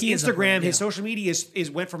 yeah, his he is a Instagram, brand, his yeah. social media is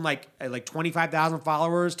went from like 25,000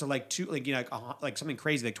 followers to like like something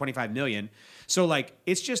crazy like 25 million. So like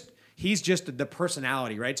it's just. He's just the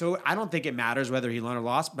personality, right? So I don't think it matters whether he won or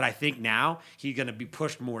lost, but I think now he's going to be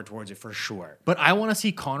pushed more towards it for sure. But I want to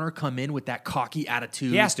see Conor come in with that cocky attitude.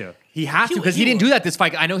 He has to. He has to because he didn't would. do that this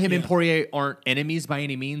fight. I know him and Yeah. Poirier aren't enemies by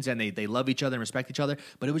any means, and they love each other and respect each other.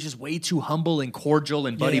 But it was just way too humble and cordial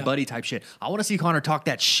and buddy type shit. I want to see Conor talk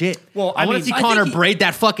that shit. Well, I want mean, to see I Conor think he- braid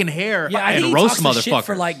that fucking hair Yeah, I and think he roast talks the shit motherfuckers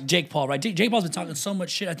for like Jake Paul, right? Jake Paul's been talking so much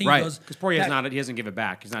shit. I think Right. he goes Because Poirier's back- he doesn't give it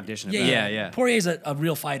back. He's not dishing it back. Yeah. Poirier's a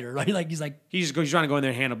real fighter, right? Like he's like He's trying to go in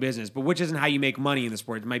there and handle business, but which isn't how you make money in the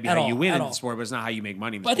sport. It might be At how all, you win at in all. the sport, but it's not how you make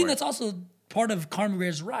money in the But I sport. think that's also part of Conor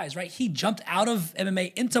McGregor's rise, right? He jumped out of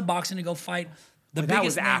MMA into boxing to go fight the But biggest that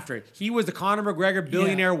was name. after it. He was the Conor McGregor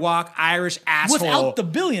billionaire walk, Irish asshole. Without the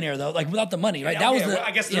billionaire though, like without the money, right? That was the. well,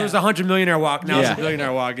 I guess yeah. there was the 100 millionaire walk. Now it's Yeah. a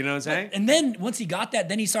billionaire walk. You know what I'm saying? And then once he got that,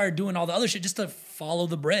 then he started doing all the other shit just to follow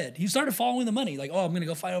the bread. He started following the money. Like, oh, I'm gonna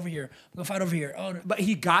go fight over here. I'm gonna fight over here. Oh, no. But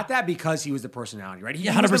he got that because he was the personality, right? He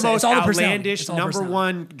Yeah, was the 100%. most It's all the personality. outlandish It's all number personality.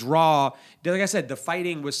 one draw. Like I said, the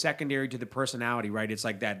fighting was secondary to the personality, right? It's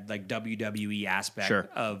like that like WWE aspect Sure.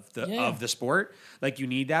 of the Yeah. of the sport. Like you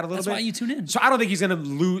need that a little That's bit. why you tune in. So I don't think he's gonna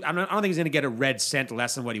lose. I don't think he's gonna get a red cent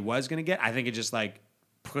less than what he was gonna get. I think it just like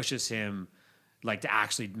pushes him like to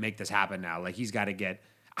actually make this happen now. Like he's got to get.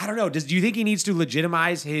 I don't know. Do you think he needs to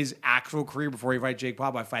legitimize his actual career before he fights Jake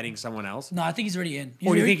Paul by fighting someone else? No, I think he's already in.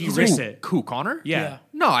 Or do you think he he's risks already- it? Who, Conor? Yeah.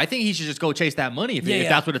 No, I think he should just go chase that money if Yeah.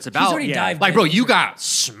 that's what it's He's about. already Yeah. dived Like, in. bro, you got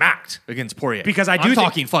smacked against Poirier. Because I'm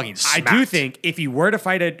talking fucking smacked. I do think if he were to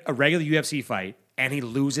fight a regular UFC fight and he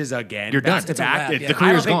loses again, You're done. back to It's a back, wrap, yeah. The I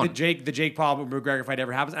career's don't gone. think the Jake Paul McGregor fight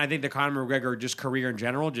ever happens. And I think the Conor McGregor just career in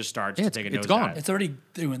general just starts to take a it's nosedive. gone. It's already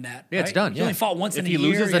doing that. Yeah, it's right? done. He only fought once if in a he year.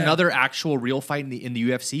 loses yeah. another actual real fight in the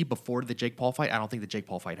UFC before the Jake Paul fight, I don't think the Jake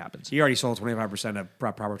Paul fight happens. He already sold 25% of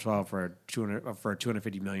Proper 12 for a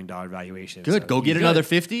 $250 million valuation. Good. So Go get good. another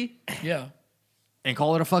 50 Yeah. and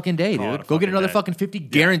call it a fucking day, Call it dude. a Go get fucking another day. fucking 50,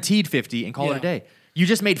 guaranteed 50, and call it Yeah. a day. You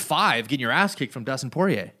just made 5 getting your ass kicked from Dustin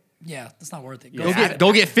Poirier. Yeah, that's not worth it. Yeah.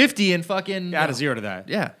 Go get 50 and fucking Add a zero to that.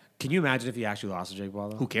 Yeah. Can you imagine if he actually lost to Jake Paul?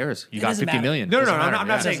 Though? Who cares? You It got doesn't 50 matter. million. No, Doesn't I'm matter. not, I'm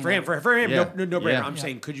not Yeah. saying for him. For him, Yeah. no brainer. Yeah. I'm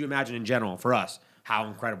saying, could you imagine in general for us how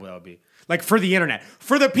incredible that would be? Like for the internet,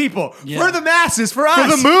 for the people, Yeah. for the masses, for us,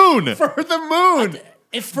 For the moon. for the moon,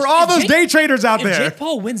 If all if those Jake- day traders out if there. Jake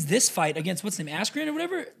Paul wins this fight against what's his name, Askren or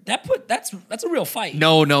whatever, that's a real fight.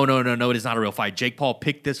 No, it is not a real fight. Jake Paul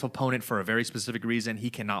picked this opponent for a very specific reason. He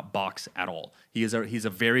cannot box at all. He's a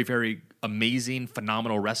very, very amazing,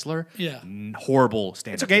 phenomenal wrestler. Yeah. Horrible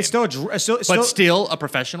stand-up. It's okay. game. Still a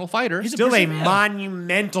professional fighter. He's a still a person, yeah.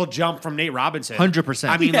 monumental jump from Nate Robinson. 100%.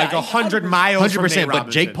 I mean, Yeah, like 100 miles. 100%. From Nate But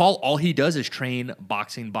Robinson. Jake Paul, all he does is train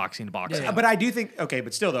boxing. Yeah. But I do think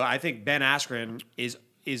but still though, I think Ben Askren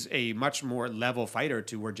is a much more level fighter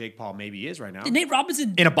to where Jake Paul maybe is right now. Nate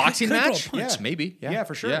Robinson In a boxing could throw a match? punch. Maybe. Yeah,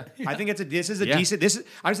 for sure. Yeah. I think this is a Yeah. decent. This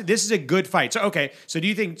is a good fight. So so do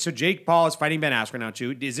you think Jake Paul is fighting Ben Askren now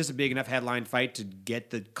too? Is this a big enough headline fight to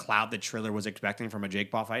get the clout that Triller was expecting from a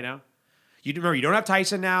Jake Paul fight now? You don't have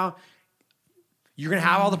Tyson now. You're gonna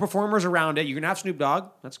have all the performers around it. You're gonna have Snoop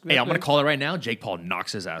Dogg. That's Hey, I'm going to good. call it right now. Jake Paul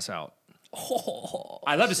knocks his ass out.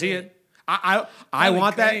 I'd love to see it. I That'd be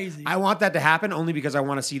want crazy. that. I want that to happen only because I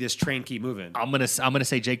want to see this train keep moving. I'm gonna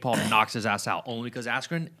say Jake Paul knocks his ass out only because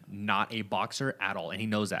Askren not a boxer at all, and he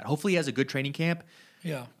knows that. Hopefully, he has a good training camp.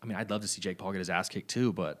 Yeah. I mean, I'd love to see Jake Paul get his ass kicked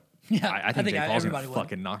too, but Yeah, I think Jake Paul's everybody gonna would.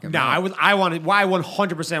 fucking knock him No, out. I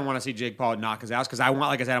 100% want to see Jake Paul knock his ass because I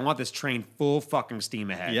want this train full fucking steam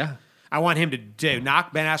ahead. Yeah. I want him to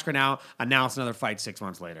knock Ben Askren out, announce another fight 6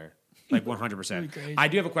 months later, like 100%. That'd be crazy. I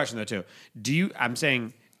do have a question though too. I'm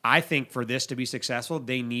saying I think for this to be successful,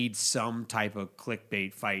 they need some type of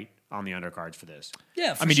clickbait fight on the undercards for this.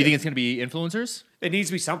 Yeah. I mean, do you think it's gonna be influencers? It needs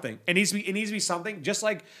to be something. It needs to be something. Just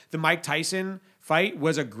like the Mike Tyson fight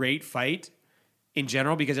was a great fight in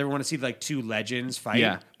general because everyone wants to see like two legends fight.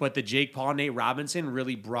 Yeah. But the Jake Paul Nate Robinson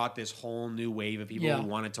really brought this whole new wave of people Yeah. who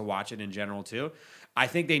wanted to watch it in general too. I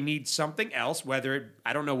think they need something else.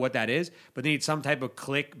 I don't know what that is, but they need some type of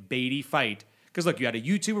clickbaity fight. Because look, you had a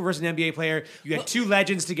YouTuber versus an NBA player. You had two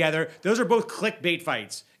legends together. Those are both clickbait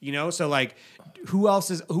fights. So like, who else?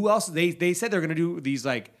 They said they're gonna do these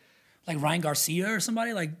like. like Ryan Garcia or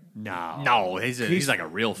somebody? Like No, he's like a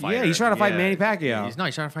real fighter. Yeah, he's trying to fight Manny Pacquiao. He's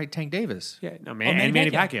trying to fight Tank Davis. Yeah, no, Manny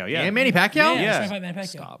Manny Pacquiao. Pacquiao. Yeah, And Manny Pacquiao. yeah, Yeah. he's trying to fight Manny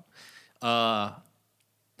Pacquiao. Stop.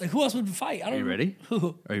 Like who else would fight? I don't Are you know. ready?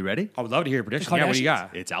 Who? Are you ready? I would love to hear a prediction. Yeah, what do you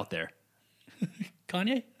got? It's out there.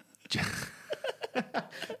 Kanye?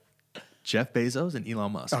 Jeff Bezos and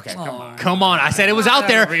Elon Musk. Okay, come on. Come on. I said it was out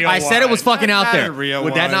there. real I said it was one. fucking out Not there. a real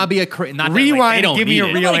Would that one. not be a not Rewind that, like, they and don't give me need a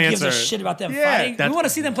it. real Nobody gives a answer. shit about them Yeah, fighting. We that's- want to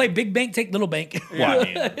see them play big bank, take little bank. Well, I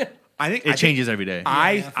mean, I think it changes every day.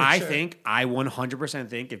 Yeah, for I sure. think I 100%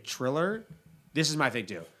 think if Triller, this is my thing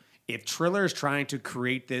too. If Triller is trying to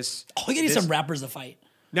create this, Oh, we gotta need some rappers to fight.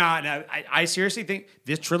 No, I seriously think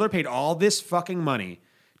this Triller paid all this fucking money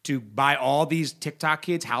to buy all these TikTok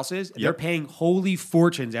kids' houses. They're paying holy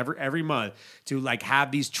fortunes every month to like have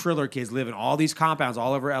these Triller kids live in all these compounds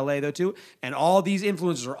all over LA though too. And all these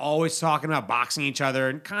influencers are always talking about boxing each other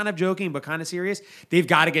and kind of joking but kind of serious. They've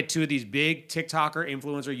got to get two of these big TikToker,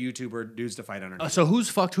 influencer, YouTuber dudes to fight underneath. So who's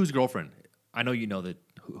fucked whose girlfriend? I know you know that.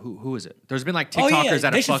 Who is it? There's been like TikTokers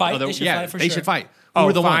that have fucked other. They should fight. Who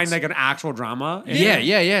are the find ones? like an actual drama.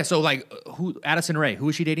 Yeah. So like, who? Addison Rae. Who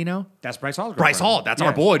is she dating now? That's Bryce Hall's girlfriend. Bryce Hall. That's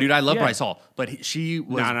our boy, dude. I love Yeah. Bryce Hall. But she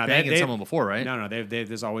was banging someone before, right? No,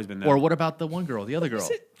 there's always been that. Or what about the one girl, the other girl?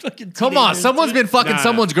 Fucking Come on, teenagers, someone's dude. been fucking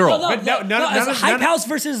someone's girl. No, But it's a hype none- house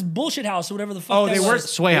versus bullshit house or whatever the fuck. Oh, that they were was.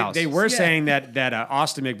 Sway House. They were Yeah. saying that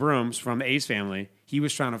Austin McBrooms from the Ace family, he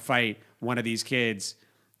was trying to fight one of these kids,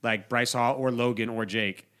 like Bryce Hall or Logan or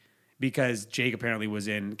Jake, because Jake apparently was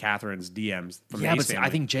in Catherine's DMs from the Yeah, Ace but family. I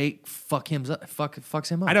think Jake fucks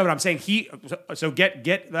him up. I know, but I'm saying so get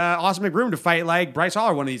Austin McBroom to fight like Bryce Hall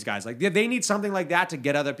or one of these guys. Like they need something like that to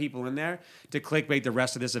get other people in there to clickbait the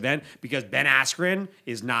rest of this event because Ben Askren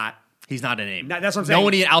is not. He's not a name. That's what I'm saying. No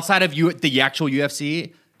one outside of the actual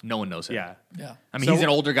UFC, no one knows him. Yeah. I mean, So- he's an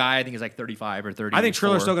older guy. I think he's like 35 or 30. I think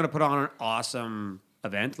Triller's still going to put on an awesome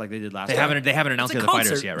event like they did last They time. haven't announced the It's a other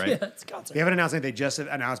fighters concert. yet, right? Yeah, it's a concert. They haven't announced anything. They just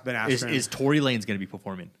announced Ben Askren. Is Tory Lane's going to be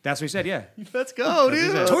performing? That's what he said, yeah. Let's go,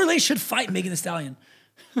 dude. Tory Lane should fight Megan Thee Stallion.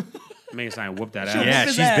 Megan Stein whoop that ass. Whoop Yeah,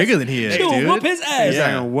 his she's ass. bigger than he is, She'll dude. whoop his ass. Megan Yeah.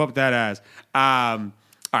 Stein gonna whoop that ass.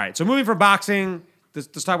 All right, so moving from boxing, let's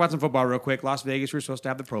talk about some football real quick. Las Vegas, we were supposed to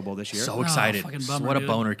have the Pro Bowl this year. So excited. fucking bummer, What a dude.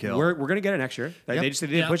 boner kill. We're going to get it next year. They Yep. just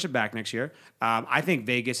didn't Yeah. push it back next year. I think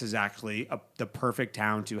Vegas is actually the perfect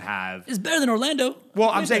town to have. It's better than Orlando. Well,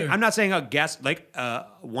 Way I'm better. not saying a guest like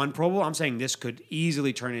one Pro Bowl. I'm saying this could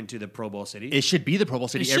easily turn into the Pro Bowl city. It should be the Pro Bowl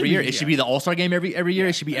city It should every be, year. It should be the All-Star game every year.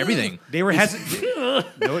 It should be everything. They were hesitant.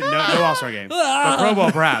 no All Star game. The Pro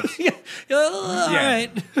Bowl, perhaps. All right.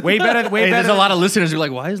 Way better. Way Hey, better. there's a lot of listeners who are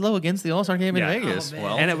like, why is Lowe against the All-Star game in Yeah. Vegas? Oh,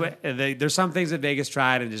 man. Well, And there's some things that Vegas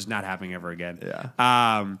tried and just not happening ever again.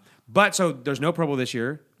 Yeah. But so there's no Pro Bowl this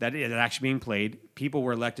year that is actually being played. People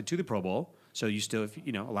were elected to the Pro Bowl. So you still,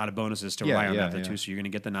 a lot of bonuses to rely on that too. So you're going to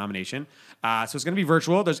get the nomination. So it's going to be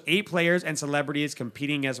virtual. There's 8 players and celebrities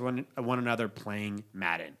competing as one another playing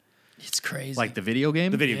Madden. It's crazy. like the video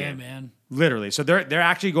game? The video yeah, game. man. Literally. So they're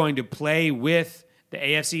actually going to play with the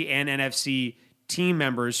AFC and NFC team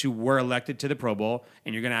members who were elected to the Pro Bowl,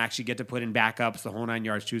 and you're going to actually get to put in backups the whole 9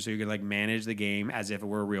 yards too. So you're going to like manage the game as if it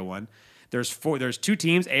were a real one. There's 2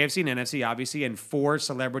 teams, AFC and NFC, obviously, and 4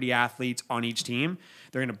 celebrity athletes on each team.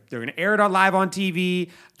 They're gonna air it live on TV.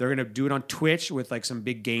 They're gonna do it on Twitch with like some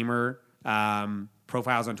big gamer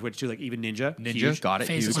profiles on Twitch too, like even Ninja. Huge. Got it.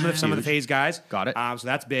 Face Huge. Clan. Some of the FaZe guys. Got it. So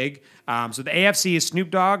that's big. So the AFC is Snoop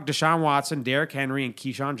Dogg, Deshaun Watson, Derrick Henry, and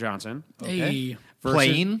Keyshawn Johnson. Hey. Versus-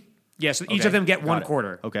 Playing. Yeah, so each Okay. of them get Got one it.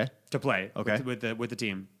 quarter Okay. to play Okay. with the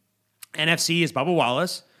team. NFC is Bubba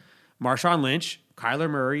Wallace, Marshawn Lynch, Kyler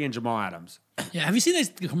Murray, and Jamal Adams. Yeah, have you seen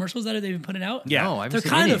the commercials that they've been putting out? Yeah. No, I haven't They're seen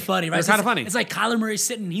kind any. of funny, right? They're kinda funny. It's like Kyler Murray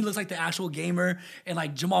sitting, he looks like the actual gamer, and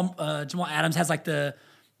like Jamal Adams has like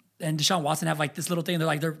and Deshaun Watson have like this little thing. They're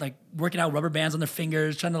like working out rubber bands on their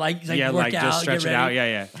fingers, trying to work out, just stretch get it out. ready.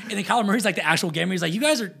 Yeah. And then Kyler Murray's like the actual gamer. He's like, you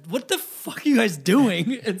guys are, what the fuck are you guys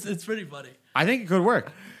doing? It's pretty funny. I think it could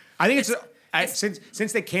work. I think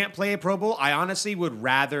since they can't play a Pro Bowl, I honestly would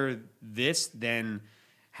rather this than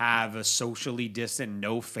have a socially distant,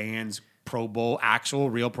 no fans Pro Bowl,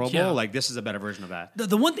 actual real Pro Bowl. Yeah. Like this is a better version of that.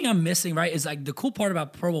 The one thing I'm missing, right, is like the cool part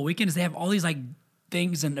about Pro Bowl weekend is they have all these like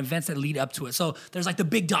things and events that lead up to it. So there's like the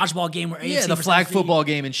big dodgeball game where AFC Yeah, the versus flag NFC. football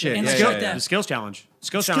game and shit. And Yeah, the yeah, skill- yeah. The skills challenge.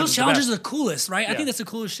 Skills Skills challenge. challenges Is are the coolest, right? I Yeah. think that's the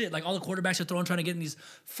coolest shit. Like all the quarterbacks are throwing, trying to get in these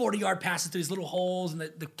 40-yard passes through these little holes and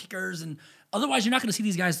the kickers. And otherwise, you're not going to see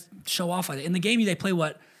these guys show off like that. In the game, they play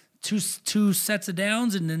what? Two sets of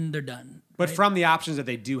downs and then they're done. But right? from the options that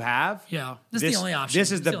they do have, Yeah, this is the only option.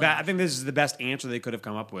 This is It's the the only best. I think this is the best answer they could have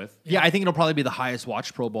come up with. Yeah, I think it'll probably be the highest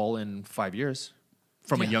watched Pro Bowl in 5 years.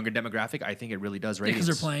 From a Yeah. younger demographic, I think it really does ratings.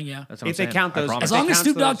 because they're playing, yeah. That's what If I'm they saying. count I those- promise. As long as counts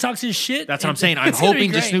Snoop Dogg those- talks his shit. That's what I'm saying. I'm it's gonna be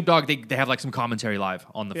hoping just great. Snoop Dogg, they have like some commentary live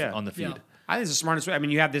on the Yeah. on the feed. Yeah. I think it's the smartest way. I mean,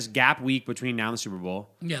 you have this gap week between now and the Super Bowl.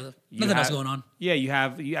 Yeah, You nothing else have- going on. Yeah, you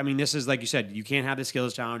have. I mean, this is like you said. You can't have the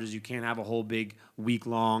skills challenges. You can't have a whole big week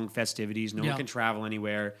long festivities. No Yeah. one can travel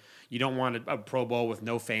anywhere. you don't want a Pro Bowl with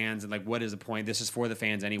no fans, and like, what is the point? This is for the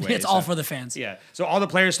fans anyway. It's all for the fans. Yeah. So all the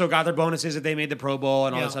players still got their bonuses if they made the Pro Bowl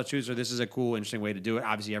and all Yeah. that stuff too. So this is a cool, interesting way to do it.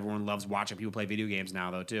 Obviously, everyone loves watching people play video games now,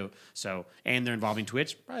 though, too. So, and they're involving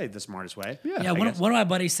Twitch, probably the smartest way. Yeah, one of my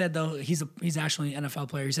buddies said though he's actually an NFL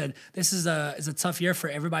player. He said this is a tough year for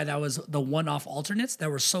everybody that was the one-off alternates that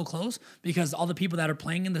were so close because all the people that are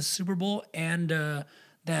playing in the Super Bowl and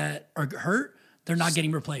that are hurt, they're not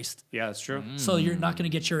getting replaced. Yeah, that's true. So you're not going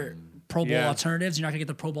to get your Pro Bowl Yeah. alternatives. You're not going to get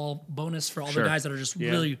the Pro Bowl bonus for all Sure. the guys that are just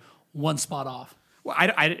really one spot off. Well,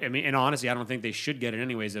 I mean, and honestly, I don't think they should get it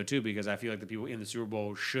anyways, though, too, because I feel like the people in the Super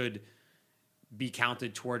Bowl should be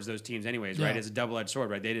counted towards those teams anyways, right? Yeah. It's a double-edged sword,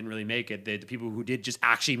 right? They didn't really make it. The people who did just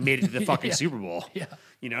actually made it to the fucking Yeah. Super Bowl. Yeah.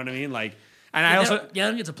 You know what I mean? Like, and I They also...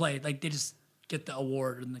 don't get to play. Like they just get the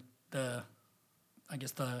award and the I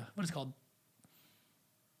guess the what is it called?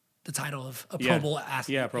 The title of a Pro Bowl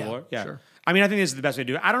athlete. Yeah, Pro Bowl. Yeah. Sure. I mean, I think this is the best way to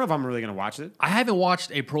do it. I don't know if I'm really going to watch it. I haven't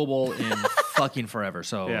watched a Pro Bowl in fucking forever.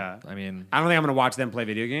 So Yeah. I mean, I don't think I'm going to watch them play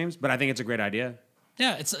video games, but I think it's a great idea.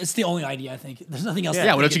 Yeah, it's the only idea I think. There's nothing else.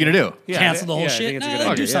 yeah. What else you gonna do? Yeah, Cancel the whole I shit. think it's a good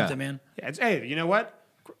Nah, idea. do Yeah. something, man. Yeah, hey, you know what?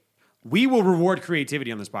 We will reward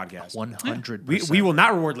creativity on this podcast. 100%. We will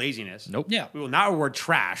not reward laziness. Nope. Yeah. We will not reward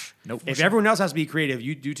trash. Nope. If everyone else has to be creative,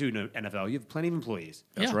 you do too, NFL. You have plenty of employees.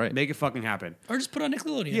 That's Yeah. right. Make it fucking happen. Or just put on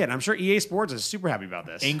Nickelodeon. Yeah, and I'm sure EA Sports is super happy about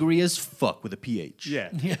this. Angry as fuck with a PH. Yeah.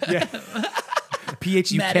 Yeah.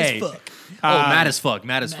 PHUK. Mad as fuck. Oh, mad as fuck.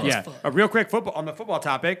 Mad as Mad fuck. as Yeah. fuck. Real quick, football on the football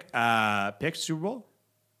topic. Pick Super Bowl.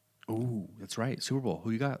 Ooh, that's right. Super Bowl.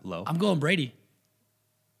 Who you got? Low. I'm going Brady.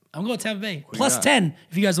 I'm going Tampa Bay. you Plus got? 10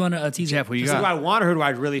 if you guys want to tease Jeff, it. who you Do I got? want or who do I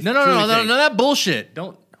really No, truly think? that bullshit.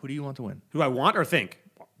 Don't. Who do you want to win? Who do I want or think?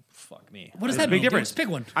 Fuck me. What does There's that a big mean? dude? difference. Just pick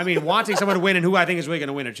one. I mean, wanting someone to win and who I think is really going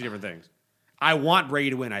to win are two different things. I want Brady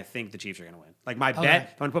to win. I think the Chiefs are going to win. Like my Okay. bet, if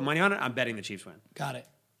I'm going to put money on it, I'm betting the Chiefs win. Got it.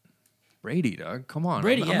 Brady, dog. Come on.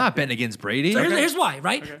 Brady, I'm yeah. not betting against Brady. So here's why,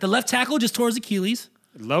 right? The left tackle just tore his Achilles.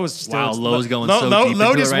 Lowe's still Wow, Lowe's going so deep Lowe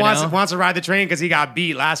into it just right now. wants to ride the train because he got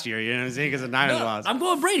beat last year. You know what I'm saying? Because the Niners lost. I'm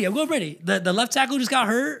going Brady. The left tackle just got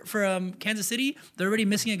hurt from Kansas City. They're already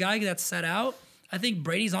missing a guy that's set out. I think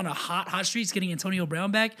Brady's on a hot streak. He's getting Antonio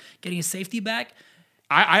Brown back, getting his safety back.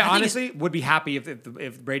 I think honestly would be happy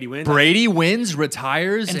if Brady wins. Brady wins,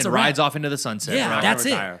 retires, And and it's a rides wrap. off into the sunset. Yeah, right? that's it.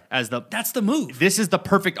 retire. As the That's the move. this is the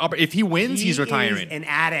perfect opportunity. If he wins, he's retiring. Is an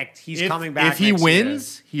addict. He's if, coming back. If he next year.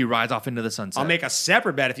 wins, he rides off into the sunset. I'll make a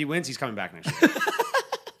separate bet. If he wins, he's coming back next year.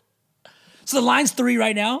 So the line's 3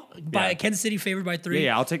 right now. By Yeah. Kansas City favored by 3.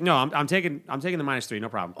 yeah, I'll take. No, I'm taking the -3. No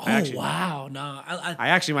problem. Oh wow, no. I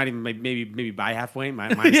actually might even maybe buy half point.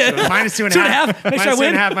 Minus two and a half. Make sure I Minus two win.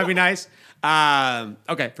 and a half might be nice.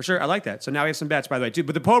 Okay, for sure. I like that. So now we have some bets, by the way, too.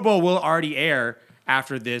 But the Pro Bowl will already air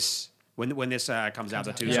after this when this comes out,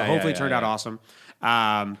 too. So Yeah, hopefully yeah, it turned yeah, out yeah. awesome.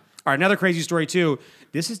 All right, another crazy story too.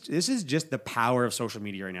 This is just the power of social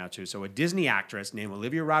media right now too. So a Disney actress named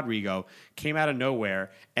Olivia Rodrigo came out of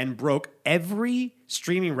nowhere and broke every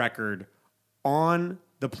streaming record on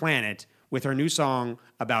the planet with her new song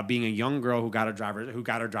about being a young girl who got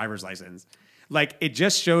her driver's license. Like, it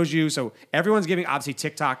just shows you. So everyone's giving obviously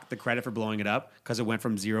TikTok the credit for blowing it up because it went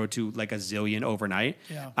from 0 to like a zillion overnight.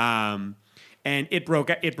 Yeah. And it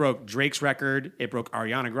broke Drake's record. It broke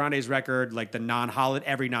Ariana Grande's record, like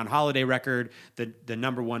every non-holiday record, the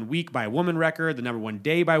number 1 week by a woman record, the number 1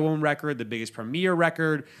 day by a woman record, the biggest premiere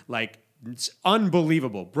record. Like, it's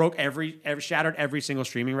unbelievable. Shattered every single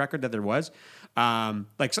streaming record that there was.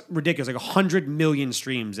 Like ridiculous, like 100 million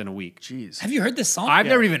streams in a week. Jeez. Have you heard this song? I've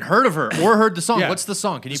never even heard of her or heard the song. Yeah. What's the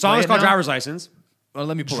song? Can you The song play is it called now? Driver's License. Oh,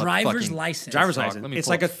 let me pull up Driver's fucking- license. Driver's Fuck, license. let me It's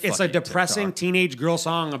pull like up it's a fucking depressing TikTok. teenage girl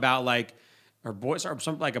song about like her boys or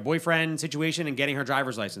something like a boyfriend situation and getting her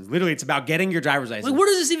driver's license. Literally, it's about getting your driver's license. Like, where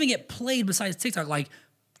does this even get played besides TikTok? Like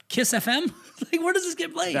Kiss FM? Like, where does this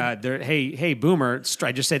get played? Hey, Boomer!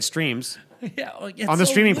 I just said streams Yeah, like, it's on the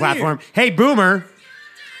so streaming weird. platform. Hey, Boomer!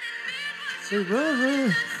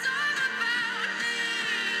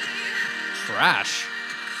 Trash.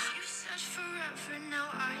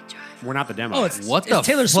 We're not the demo. Oh, it's What it's the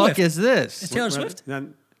Taylor fuck Swift. is this? It's Taylor Swift? No,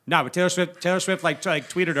 but Taylor Swift like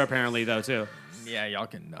tweeted her apparently though too. Yeah, y'all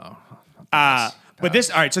can know. But this,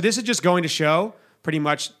 all right. So this is just going to show pretty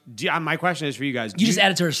much. My question is for you guys. You just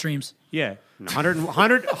add it to her streams. Yeah,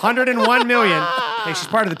 101 million. Hey, she's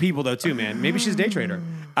part of the people though too, man. Maybe she's a day trader.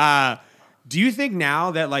 Do you think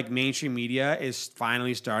now that like mainstream media is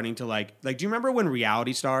finally starting to like do you remember when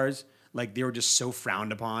reality stars like they were just so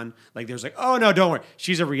frowned upon. Like there's like, oh no, don't worry,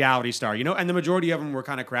 she's a reality star, you know. And the majority of them were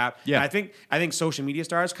kind of crap. Yeah, and I think social media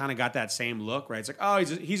stars kind of got that same look, right? It's like, oh,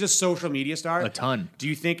 he's a social media star. A ton. Do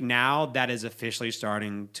you think now that is officially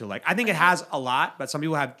starting to like? I think it has a lot, but some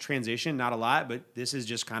people have transitioned, not a lot. But this is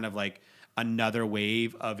just kind of like another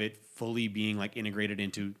wave of it fully being like integrated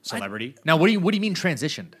into celebrity. Now, what do you mean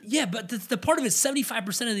transitioned? Yeah, but the part of it,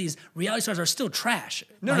 75% of these reality stars are still trash.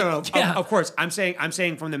 No. Of course, I'm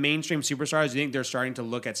saying from the mainstream superstars, you think they're starting to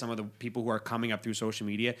look at some of the people who are coming up through social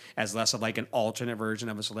media as less of like an alternate version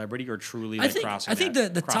of a celebrity, or truly like crossing. I think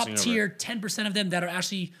the top tier 10% of them that are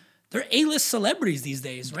actually they're A-list celebrities these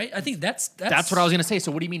days, right? I think that's what I was gonna say.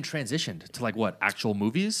 So, what do you mean transitioned to like what actual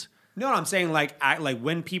movies? No, I'm saying like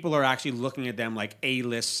when people are actually looking at them like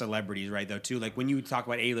A-list celebrities, right? Though too, like when you talk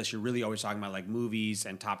about A-list, you're really always talking about like movies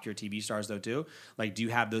and top tier TV stars, though too. Like, do you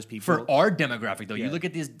have those people For our demographic, though? You look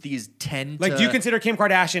at these 10. Like, do you consider Kim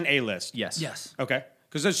Kardashian A-list? Yes. Okay,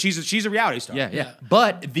 because she's a reality star. Yeah.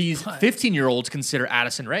 But these 15-year-olds consider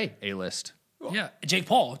Addison Rae A-list. Yeah, Jake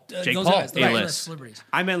Paul. Jake those Paul, guys, they're A-list celebrities.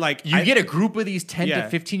 I meant like You get a group of these 10 Yeah.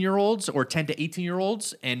 to 15-year-olds or 10 to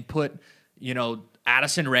 18-year-olds and put,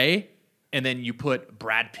 Addison Rae, and then you put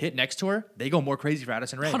Brad Pitt next to her. They go more crazy for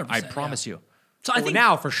Addison Rae. 100%, I promise you. So I well, think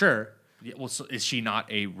now for sure. Yeah, well, so is she not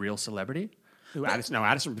a real celebrity? Addison.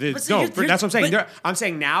 No, see, that's here's- what I'm saying. but- I'm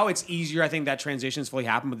saying now it's easier. I think that transition's fully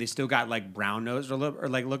happened, but they still got like brown nosed or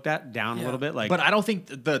like looked at down a little bit. Like, But I don't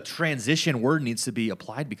think the transition word needs to be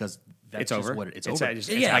applied because that's it's just over. what it's It's over. it's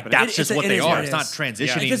Yeah, Like happening. that's just what they is are. what It's it not is.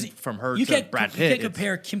 transitioning Because from her you to can't, Brad You Pitt. can't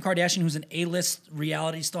compare Kim Kardashian, who's an A-list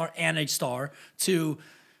reality star and a star, to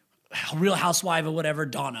Real Housewife or whatever,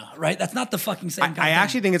 Donna, right? That's not the fucking same kind of I thing.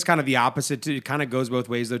 actually think it's kind of the opposite too. It kind of goes both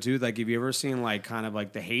ways though too. Like, have you ever seen like kind of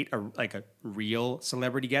like the hate like a real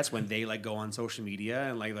celebrity gets when they like go on social media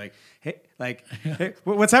and hey,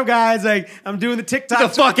 what's up guys? Like, I'm doing the TikTok. Get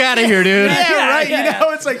the fuck out of here, dude. Yeah, right.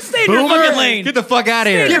 yeah. It's like Stay in your fucking lane. Get the fuck out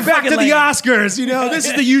of here. Get back to fucking the lane. Oscars. This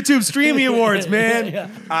is the YouTube Streaming Awards, man.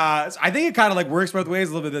 I think it kind of like works both ways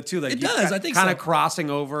a little bit too. Like, It does, I think kind so. of crossing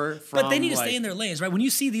over from. But they need to like, stay in their lanes, right? When you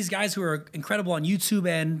see these guys who are incredible on YouTube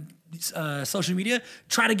and social media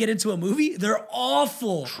try to get into a movie, they're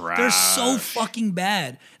awful. They're so fucking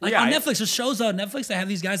bad. Like Yeah, on Netflix, there's shows on Netflix that have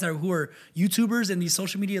these guys who are YouTubers and these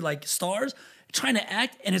social media like stars trying to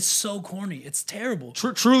act, and it's so corny. It's terrible.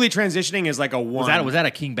 Truly transitioning is like a one. Was that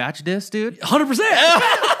a King Batch diss, dude? 100%.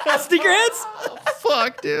 Sneakerheads?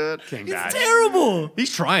 Fuck, dude. King It's Batch. terrible.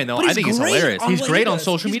 He's trying though. But I he's think he's great hilarious. on He's what he great on does.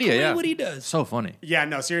 social He's media. great Yeah, what he does. So funny. Yeah,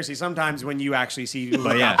 no, seriously. Sometimes when you actually see people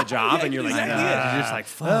who yeah. got the job, and you're like, Exactly. You're just like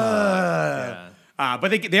fuck. but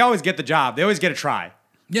they always get the job. They always get a try.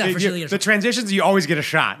 Yeah, for sure. The transitions, you always get a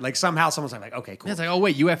shot. Like somehow someone's like, okay, cool. Yeah, it's like, oh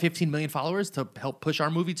wait, you have 15 million followers to help push our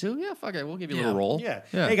movie too? Yeah, fuck it, we'll give you a little role. Yeah.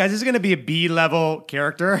 Hey guys, this is gonna be a B-level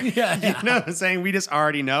character. Yeah. You know what I'm saying? We just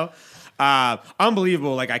already know.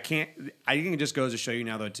 Unbelievable. Like I think it just goes to show you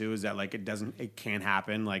now though too is that like it can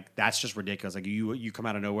happen. Like that's just ridiculous. Like you come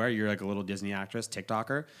out of nowhere, you're like a little Disney actress,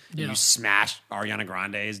 TikToker, and you smash Ariana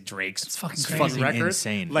Grande's, Drake's It's fucking Fucking crazy.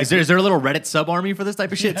 insane. Like- Is there a little Reddit sub army for this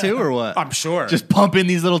type of shit too, or what? I'm sure. Just pumping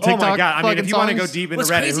these little oh TikTok. my god. I mean, if you want to go songs? deep into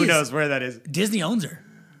What's Reddit, crazy who is- knows where that is? Disney owns her,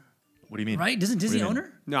 What do you mean? right? Doesn't Disney own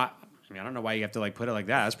her? No, I don't know why you have to like put it like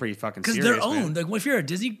that. That's pretty fucking Because serious. they're man. owned. Like, if you're a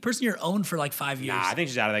Disney person, you're owned for like 5 years. Nah, I think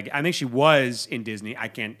she's out of that. I think she was in Disney. I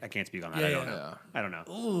can't speak on that. Yeah, I don't yeah. know. I don't know.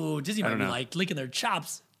 Ooh, Disney might don't be know. like licking their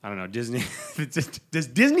chops. I don't know. Disney. Does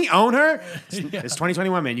Disney own her? It's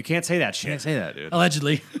 2021, man. You can't say that shit. Can't say that, dude.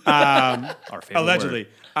 Allegedly. Our favorite Allegedly.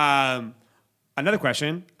 word. Another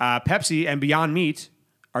question. Pepsi and Beyond Meat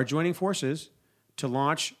are joining forces to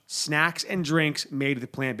launch snacks and drinks made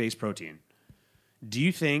with plant-based protein. Do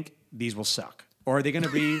you think these will suck? Or are they going to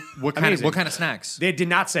be What amazing? kind of snacks? They did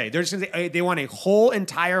not say. They're just going to say they want a whole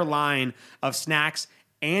entire line of snacks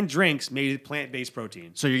and drinks made with plant-based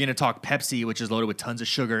protein. So you're gonna talk Pepsi, which is loaded with tons of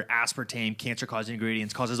sugar, aspartame, cancer-causing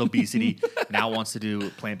ingredients, causes obesity. Now wants to do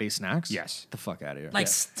plant-based snacks. Yes. Get the fuck out of here. Like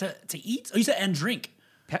to eat? Oh, you said and drink.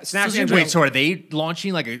 Snacks So and wait, drinks. Wait, so are they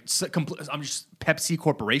launching like I'm just Pepsi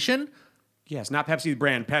Corporation? Yes, not Pepsi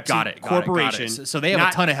brand. Pepsi Got it. Corporation. So they have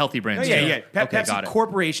a ton of healthy brands. Yeah, too. yeah. Okay, Pepsi got it.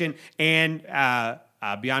 Corporation and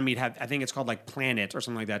Beyond Meat have, I think it's called like Planet or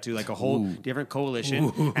something like that too, like a whole different coalition.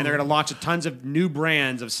 And they're going to launch tons of new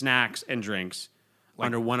brands of snacks and drinks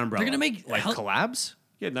under one umbrella. They're gonna make Like collabs?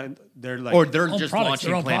 Yeah, no, they're like, Or they're Own just products,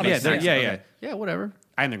 their launching own plant-based products. snacks? Yeah, Okay. Yeah, whatever.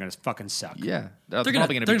 and they're going to fucking suck. Yeah. That's they're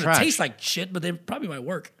probably gonna gonna be trash. taste like shit, but they probably might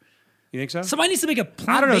work. You think so? Somebody needs to make a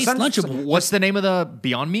I don't know. plant-based Lunchable. What's the name of the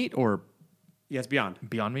Beyond Meat or Yeah, it's Beyond.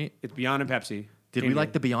 Beyond Meat? It's Beyond and Pepsi. Did we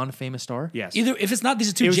like the Beyond famous star? Yes. Either if it's not these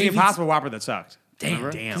are two It was the JVs. Impossible Whopper that sucked. Damn.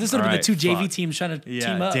 Remember? Damn. 'Cause this would have been the two Alright, JV fuck. teams trying to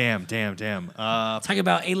Yeah, team up. damn. Talk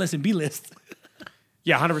about A-list and B-list.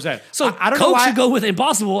 Yeah, 100%. So I don't know Coke why. should go with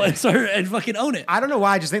Impossible and start and fucking own it. I don't know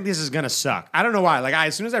why. I just think this is gonna suck. I don't know why. Like,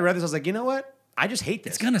 as soon as I read this, I was like, you know what? I just hate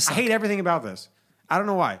this. It's gonna suck. I hate everything about this. I don't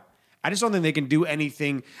know why. I just don't think they can do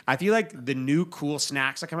anything. I feel like the new cool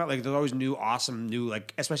snacks that come out, like there's always new, awesome, new,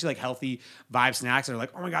 like especially like healthy vibe snacks that are like,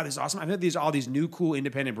 oh my god, this is awesome. I think there's all these new cool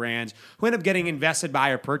independent brands who end up getting invested by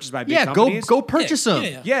or purchased by big companies. go purchase Yeah, them. yeah,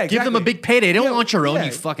 yeah. Yeah, Give them a exactly. big payday. They don't Yeah, want your own, yeah.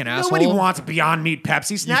 you fucking asshole. Nobody wants a Beyond Meat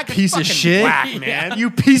Pepsi snack. You piece of Fucking shit. whack, man. You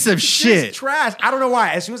piece of It's shit. trash. I don't know why.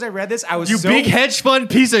 As soon as I read this, I was You so big hedge fund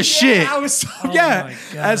piece of shit. I was so, my yeah.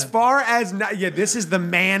 God. As far as this is the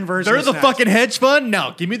man version. They're of the snacks. fucking hedge fund?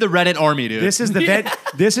 No, give me the Reddit army, dude. This is the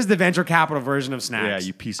this is the venture capital version of snacks. Yeah,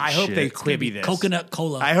 you piece of I hope shit. they It's Quibi this. Coconut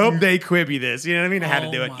cola. I hope they Quibi this. You know what I mean? I had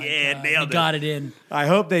to do it. Oh my Yeah, God. nailed You it. got it in. I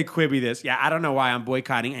hope they Quibi this. Yeah, I don't know why I'm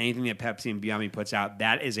boycotting anything that Pepsi and Beyond Meat puts out.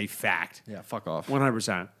 That is a fact. Yeah, fuck off.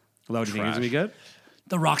 100%. Lo, do you think it's gonna be good?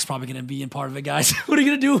 The Rock's probably going to be in part of it, guys. What are you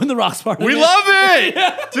going to do when The Rock's part of We it? love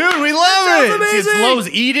it, dude. We love it. sounds It's amazing. Lowe's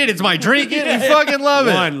eat it. It's my drink it. We fucking love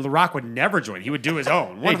it. One, The Rock would never join. He would do his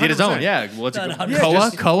own. Hey, get his 100%. own. Yeah. What's it? Not called? 100%. Koa, Yeah,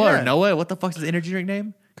 just- Koa, yeah. or Noah? What the fuck's his energy drink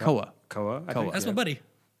name? Koa. Koa. I Koa. think. That's yeah. my buddy.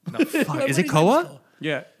 No, fuck. My Is it buddy's Koa? name's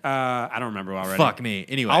Yeah. I don't remember already. Fuck me.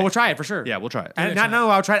 Anyway. I will try it for sure. Yeah, we'll try it. And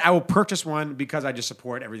I'll try it. I will purchase one because I just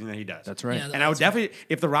support everything that he does. That's right. Yeah, And I would definitely,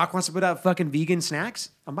 if The Rock wants to put out fucking vegan snacks,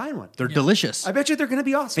 I'm buying one. They're delicious. I bet you they're going to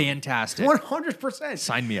be awesome. Fantastic. 100%.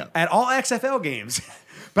 Sign me up. At all XFL games.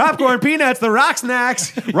 Popcorn, peanuts, The Rock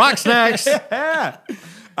snacks. Rock snacks. Yeah.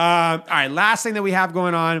 All right, last thing that we have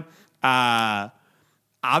going on.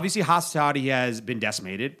 Obviously, hospitality has been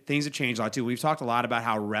decimated. Things have changed a lot too. We've talked a lot about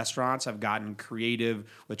how restaurants have gotten creative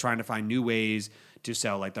with trying to find new ways to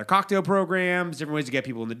sell like their cocktail programs, different ways to get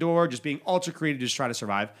people in the door, just being ultra creative to just try to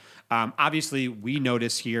survive. Obviously, we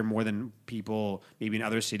notice here more than people maybe in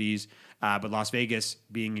other cities, but Las Vegas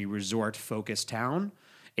being a resort-focused town,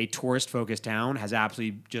 a tourist-focused town, has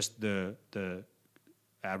absolutely just the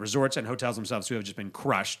resorts and hotels themselves who have just been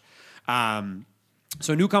crushed.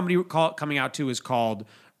 So a new company coming out too is called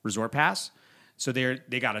ResortPass. So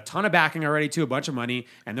they got a ton of backing already too, a bunch of money,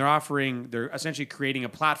 and they're essentially creating a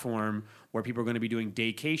platform where people are going to be doing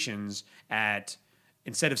daycations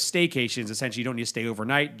instead of staycations. Essentially, you don't need to stay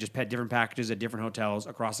overnight. Just pet different packages at different hotels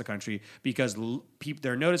across the country because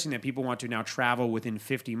they're noticing that people want to now travel within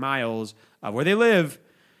 50 miles of where they live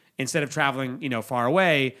instead of traveling, far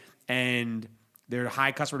away. And they're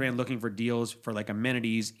high customer demand looking for deals for like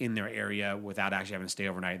amenities in their area without actually having to stay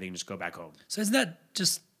overnight. They can just go back home. So isn't that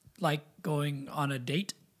just like going on a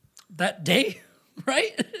date that day,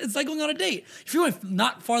 right? It's like going on a date. If you're going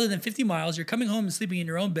not farther than 50 miles, you're coming home and sleeping in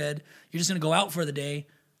your own bed, you're just going to go out for the day,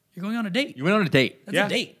 you're going on a date. You went on a date. That's a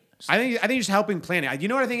date. I think just helping plan it. You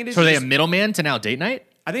know what I think it is? So are they a Just- middleman to now date night?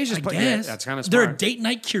 I think it's just Yes. that's kind of They're smart. a date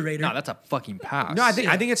night curator. No, that's a fucking pass. No, I think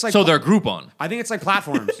it's like so they're Groupon. I think it's like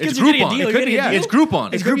platforms. It's you're getting a Groupon. deal, It you're could getting be, a yeah. deal. It's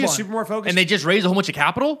Groupon. It could be a Groupon. super more focused. And they just raise a whole bunch of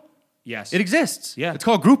capital? yes, It exists. Yeah. It's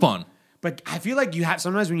called Groupon. But I feel like you have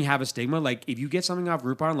sometimes when you have a stigma, like if you get something off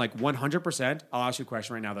Groupon, like 100%. I'll ask you a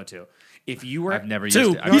question right now though too. If you were I've never Two.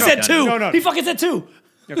 used it. I've He never said done two. it. No. He fucking said two.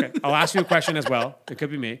 Okay, I'll ask you a question as well. It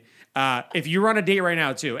could be me. If you were on a date right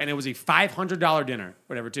now too, and it was a $500 dinner,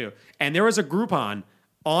 whatever too, and there was a Groupon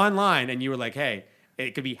online, and you were like, "Hey,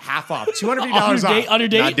 it could be half off, $250 off." On your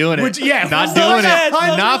date? Not doing it. Which- yeah, Not 100%, doing it.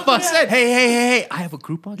 100%. Not fuck. Hey, I have a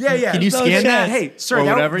Groupon. Yeah. Can you No scan shit. that? Hey, sir, Or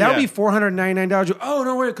that whatever, would yeah. be $499. Oh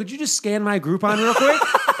no, wait, could you just scan my Groupon real quick?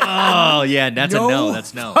 Oh, yeah, that's a no.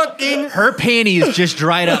 That's no. Her panties just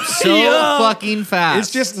dried up so Yeah. fucking fast.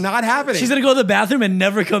 It's just not happening. She's going to go to the bathroom and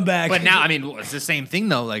never come back. But now, I mean, it's the same thing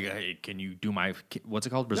though. Like, hey, can you do my what's it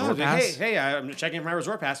called? No, Resort like, Pass. hey, I'm checking my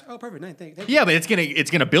Resort Pass. Oh, perfect. Nice, thank you. Yeah, but it's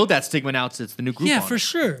gonna build that stigma now. It's the new Groupon. yeah, for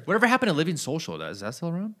sure. Whatever happened to Living Social? Is that still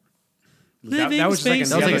around? That was just like Living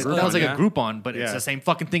That was like, space. that was like yeah. a Groupon, but it's Yeah. the same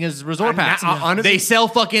fucking thing as Resort And Pass. now, honestly- they sell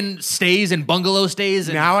fucking stays and bungalow stays.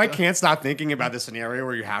 And Now I can't stop thinking about the scenario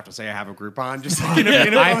where you have to say I have a Groupon. Just like in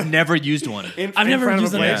a, I've never used one. I've never front of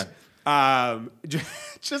used a it. place.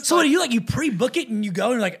 Just So what do you like? You pre-book it and you go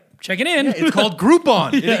and you're like, check it in. It's called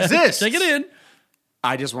Groupon. It exists. Check it in.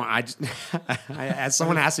 as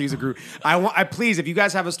someone has to use a group. I please, if you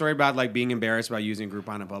guys have a story about like being embarrassed about using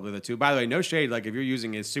Groupon in public too. By the way, no shade. Like if you're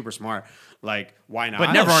using it, it's super smart. Like why not?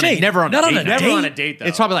 But never on, shade. never on Not a on date. a night. never on a date though.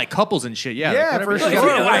 It's probably like couples and shit. Yeah, yeah, like, for whatever. sure. Look,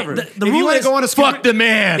 if you- Whatever. the if you rule want to is go on a scuba, Fuck the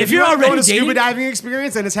man. If you're you wanna go on already a scuba dating, diving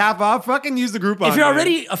experience and it's half off, fucking use the Groupon. if you're man.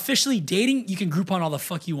 already officially dating, you can Groupon all the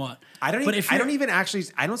fuck you want. I don't But even, if I you're- don't even actually,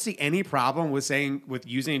 I don't see any problem with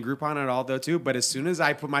using a Groupon at all though too. But as soon as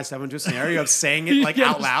I put myself into a scenario of saying it like Yeah,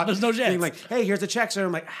 out loud, there's no chance. being like, hey, here's a check. So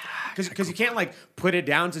I'm like, because you can't like put it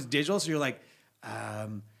down to digital. So you're like,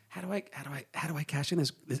 how do I cash in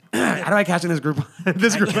this how do I cash in this Groupon?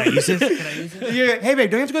 This Groupon. Can I use it? You're like, hey babe,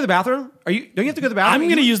 don't you have to go to the bathroom? Don't you have to go to the bathroom? I'm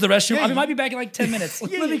going to use the restroom. Yeah, I might be back in like 10 minutes.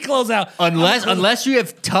 Let me close out. Unless you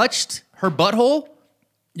have touched her butthole,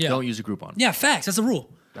 Yeah. don't use a Groupon. Yeah, facts. That's the rule.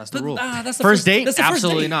 That's the rule. That's the First date? That's the first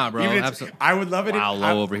Absolutely date. not, bro. Even if- Absolutely. I would love it. Wow,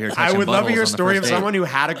 low over here I touching would love to hear a buttholes on the story of first date. someone who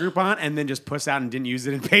had a Groupon and then just pussed out and didn't use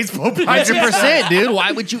it and pays full price. 100%, dude.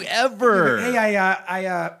 Why would you ever? Hey,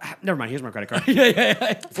 never mind. Here's my credit card.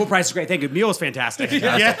 Yeah. Full price is great. Thank you. Meal is fantastic.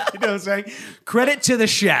 Yeah, you know what I'm saying? Credit to the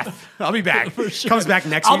chef. I'll be back. Comes back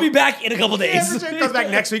next week. I'll be back in a couple Yeah, days. for sure. Comes back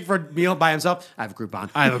next week for a meal by himself. I have a Groupon.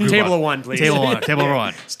 I have a Groupon. Table of one, please. Table one. Table of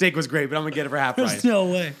one. Steak was great, but I'm gonna get it for half price. There's no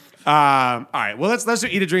way. All right. Well, let's do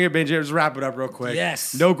eat a drink or binge it. Let's wrap it up real quick.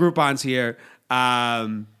 Yes. No Groupons here.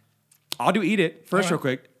 I'll do eat it first, All real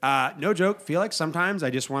quick. No joke. Feel like sometimes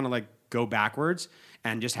I just want to like go backwards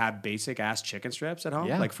and just have basic ass chicken strips at home,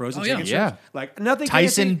 Yeah. like frozen Oh, yeah. chicken Yeah. strips. Like nothing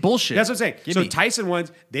Tyson fancy. bullshit. That's what I'm saying. Give So me. Tyson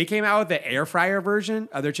ones, they came out with the air fryer version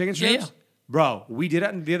of their chicken strips. Yeah. Bro, we did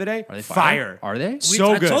it the other day. Are they fire? Are they?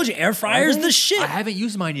 So I good. told you, air fryer's the shit. I haven't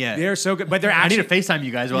used mine yet. They're so good, but they're I need actually to FaceTime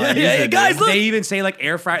you guys while I Yeah, use yeah, it. guys, dude. look. They even say like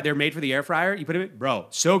air fryer. They're made for the air fryer. You put it in, bro.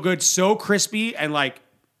 So good, so crispy, and like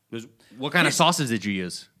there's What kind of sauces did you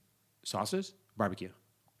use? sauces, barbecue.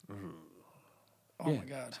 Oh my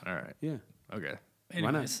god. All right. Yeah. Okay. Why not?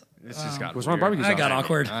 Anyways. This just got What's wrong with weird. barbecue I sauce? got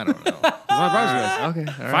awkward. I don't know. What's wrong with barbecue sauce?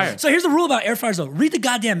 Okay. All right. Fire. So here's the rule about air fryers though. Read the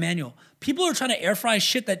goddamn manual. People are trying to air fry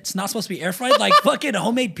shit that's not supposed to be air fried, like fucking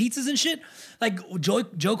homemade pizzas and shit. Like Joe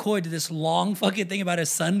Coy did this long fucking thing about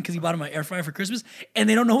his son because he bought him an air fryer for Christmas, and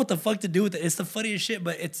they don't know what the fuck to do with it. It's the funniest shit,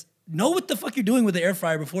 but it's know what the fuck you're doing with the air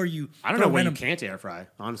fryer before you. I don't know what you can't air fry,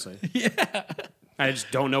 honestly. Yeah. I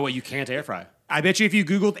just don't know what you can't air fry. I bet you if you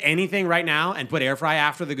Googled anything right now and put air fry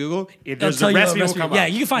after the Google, there's tell a you a recipe will recipe. come Yeah,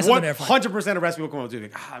 up. you can find something to air fry. 100% of recipe will come up too.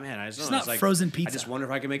 Like, man, I just don't know. not frozen pizza. I just wonder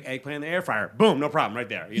if I can make eggplant in the air fryer. Boom, no problem, right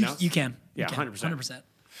there. You know, You can. Yeah, You can. 100%. 100%.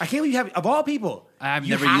 I can't believe you have of all people. I've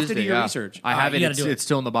you never have used to do it. your yeah. research. I have you it. gotta It's, do it. it's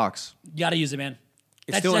still in the box. You gotta use it, man.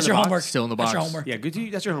 still in That's the your box? homework. Still in the That's your box. homework. Yeah,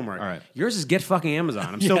 good. That's your homework. All right. Yours is get fucking Amazon.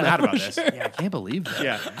 I'm still mad about this. Yeah, I can't believe that.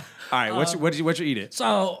 Yeah. All right. What's your eat it?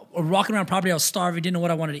 So walking around property, I was starving, didn't know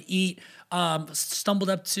what I wanted to eat. Stumbled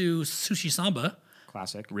up to Sushi Samba,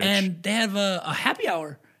 Classic. and they have a happy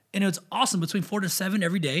hour, and it was awesome between 4 to 7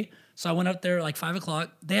 every day. So I went up there like 5 o'clock.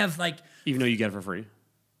 They have like Even though you get it for free.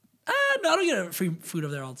 no, I don't get free food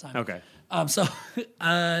over there all the time. Okay. So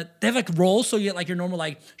they have like rolls, so you get like your normal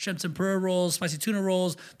like shrimp tempura rolls, spicy tuna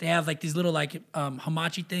rolls. They have like these little like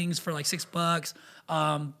hamachi things for like $6.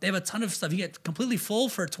 They have a ton of stuff. You get completely full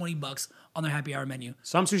for $20 on their happy hour menu.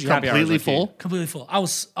 Some sushi happy hours Completely like full. Completely full. I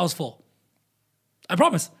was full. I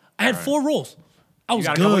promise. I had 4 rolls. I was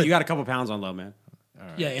You good. got a couple pounds on low, man.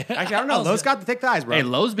 Yeah. Actually, I don't know. was Lowe's good. got the thick thighs, bro. Hey,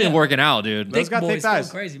 Lowe's been working out, dude. Lowe's got thick Boys, going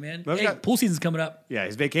thighs. crazy, man. Lowe's Hey, got- pool season's coming up. Yeah,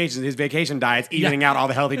 his vacation diet's evening out all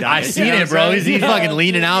the healthy I diets. seen You know it, what bro. I'm He's saying? fucking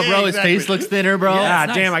leaning out, bro. Yeah, His exactly. face looks thinner, bro. Ah, it's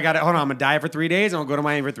nice. damn! I got it. Hold on, I'm gonna diet for 3 days, and I'll go to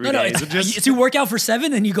Miami for 3 No, days. it's you work out for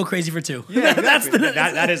 7 and you go crazy for 2. Yeah, That's exactly. the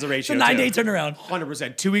that is the ratio. It's a 9-day turnaround.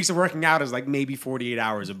 100%. 2 weeks of working out is like maybe 48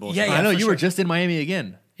 hours of bullshit. Yeah, I know for you were sure. just in Miami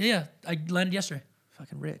again. Yeah, I landed yesterday.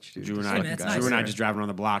 Fucking rich, dude. Drew and Yeah, I, man, it's nice. Drew and I just driving around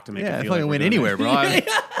the block to make Yeah, it I feel fucking like went we're doing anywhere, bro.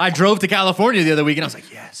 I drove to California the other week, and I was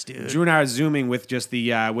like, yes, dude. it. Drew and I are zooming with just the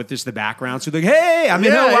background. So they're like, hey, I'm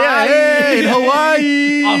in Yeah, Hawaii. yeah, hey, in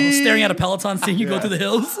Hawaii. Oh, staring at a Peloton, seeing you go through the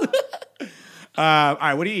hills. All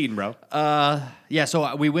right, what are you eating, bro? Yeah,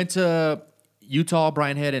 so we went to Utah,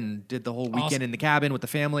 Brian Head, and did the whole weekend Awesome. in the cabin with the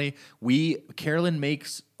family. Carolyn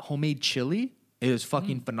makes homemade chili. It was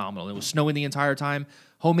fucking phenomenal. It was snowing the entire time.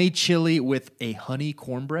 Homemade chili with a honey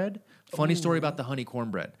cornbread. Funny story about the honey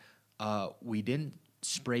cornbread. We didn't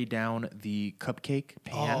spray down the cupcake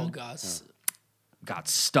pan. Oh, gosh. Got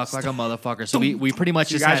stuck like a motherfucker. So we pretty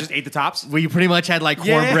much You just guys had, just ate the tops? we pretty much had like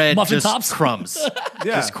cornbread, Muffin just tops? crumbs.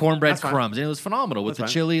 Yeah, Just cornbread that's fine. crumbs. And it was phenomenal with That's the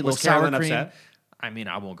fine. chili, Was little sour Carolyn cream. upset? I mean,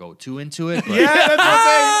 I won't go too into it, but Yeah, that's what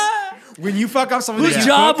I'm saying. When you fuck up something, Whose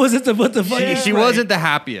job was it to put the fucking... she wasn't the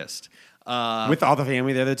happiest. with all the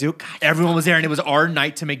family there too. God, Everyone was there, and it was our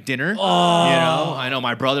night to make dinner. Oh. You know, I know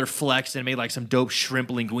my brother flexed and made like some dope shrimp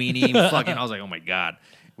linguine. Fucking, I was like, oh my god,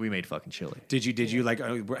 we made fucking chili. did you like?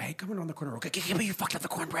 Hey, come around the corner. Okay, give me you fucked up the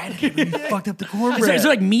cornbread. Fucked up the cornbread. Is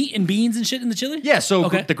there like meat and beans and shit in the chili? Yeah, so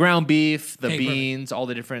Okay. the ground beef, the Okay, perfect. beans, all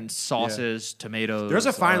the different sauces, tomatoes. There's a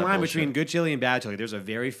all fine that line bullshit. between good chili and bad chili. There's a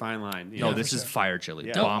very fine line. You No, know? this is fire chili.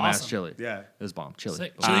 Yeah. Bomb ass Awesome. chili. Yeah. It was bomb chili.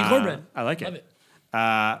 Sick. Chili and cornbread. I like it. Love it.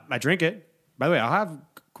 I drink it. By the way, I'll have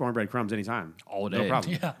cornbread crumbs anytime. All day. No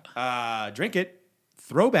problem. Yeah. Drink it.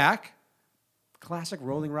 Throwback. Classic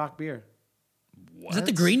Rolling Rock beer. Is that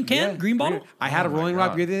the green can? Yeah, green bottle? I had a my Rolling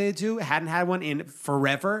Rock God. beer the other day too. Hadn't had one in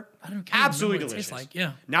forever. I don't care. Absolutely Remember what it tastes delicious.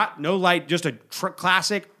 like, yeah. No light, just a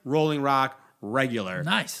classic Rolling Rock regular.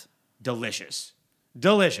 Nice. Delicious.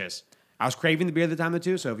 I was craving the beer at the time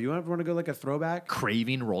too. So if you ever want to go like a throwback,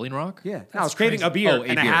 Craving Rolling Rock? yeah, I was craving a beer, Oh,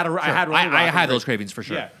 and beer. I had Sure. Rolling Rock. I had those cravings for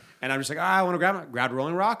sure. Yeah, and I'm just like, I want to grab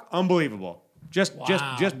Rolling Rock. Unbelievable. Just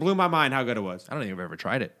blew my mind how good it was. I don't think I've ever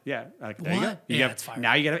tried it. Yeah, like, there you go. What? You Yeah, get- it's fire.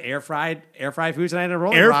 now you get an air fried foods and a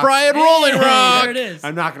Rolling Air Rock. fried Rolling Hey, Rock. there it is.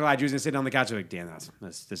 I'm not gonna lie, Drew's gonna sit on the couch and be like, damn,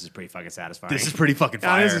 this is pretty fucking satisfying. This is pretty fucking No,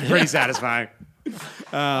 fire. this is pretty satisfying.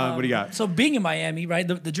 What do you got? So being in Miami, right?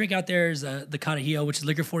 The drink out there is the Carajillo, which is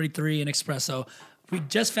liquor 43 and espresso. We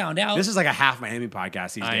just found out. This is like a half Miami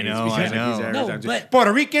podcast these days. I know, because, I know. these are- No, just but-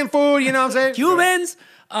 Puerto Rican food, you know what I'm saying? Cubans.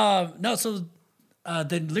 No, so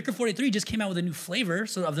the liquor 43 just came out with a new flavor.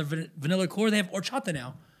 So of the vanilla core, they have horchata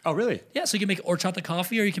now. Oh, really? Yeah, so you can make horchata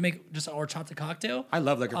coffee or you can make just a horchata cocktail. I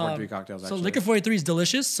love liquor 43 cocktails. So Actually. liquor 43 is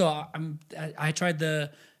delicious. So I tried the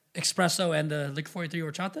espresso and the liquor 43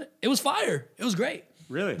 horchata. It was fire. It was great.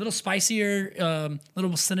 Really? A little spicier,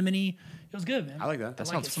 little cinnamony. It was good, man. I like that. That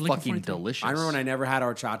like sounds it. So liquor fucking 43. delicious. I remember when I never had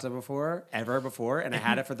horchata before, and I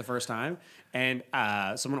had it for the first time, and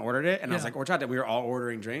someone ordered it, and I was Yeah. like, horchata. We were all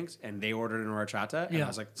ordering drinks, and they ordered an horchata, and Yeah. I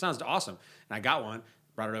was like, sounds awesome. And I got one,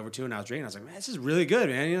 brought it over to, and I was drinking. I was like, man, this is really good,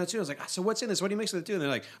 man. You know, too. I was like, so what's in this? What do you mix with it too? And they're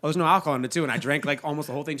like, oh, there's no alcohol in it too. And I drank like almost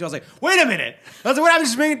the whole thing too. I was like, wait a minute. I was like, what?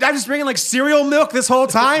 I'm just drinking like cereal milk this whole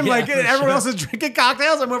time. Yeah, like for everyone sure. else is drinking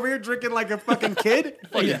cocktails. I'm over here drinking like a fucking kid.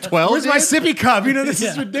 Yeah. 12? Where's my sippy cup? You know, this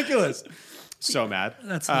is Yeah. ridiculous. So mad.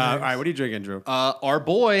 That's all hilarious. right. What are you drinking, Drew? Our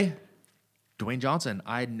boy, Dwayne Johnson.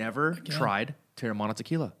 I had never tried Terramana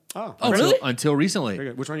tequila. Oh, Oh, really? Until recently. Very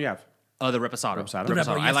good. Which one do you have? The Reposado. Reposado? The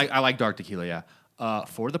Repo, yes. I like dark tequila, yeah.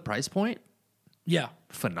 For the price point, Yeah.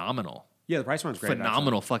 phenomenal. Yeah, the price one's great.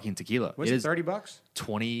 Phenomenal fucking tequila. Was It it is $30?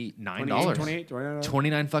 $29. 28, $29?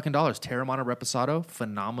 $29 fucking dollars. Terramana Reposado,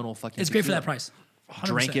 phenomenal fucking It's great for tequila. that price. 100%.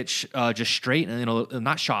 Drank it just straight, and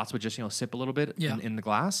not shots, but just sip a little bit Yeah. in the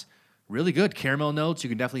glass. Really good caramel notes. You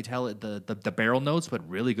can definitely tell it the barrel notes, but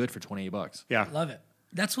really good for $28. Yeah. Love it.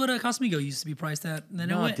 That's what Cosmigo used to be priced at. And then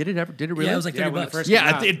it No, went. did it really? Yeah, it was like Yeah, 30 when it bucks. first-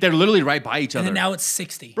 Yeah, Yeah. they're literally right by each And other. then now it's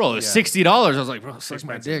 60. Bro, it was $60. I was like, bro, suck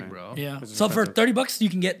my expensive, dick, man. bro. Yeah. This is So for expensive. 30 bucks, you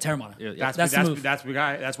can get Terramana. Yeah. That's the move.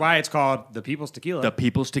 That's why it's called the People's Tequila. The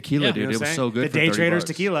People's Tequila, Yeah. dude. You know It what was I'm so saying? good. The for Day 30 Traders bucks.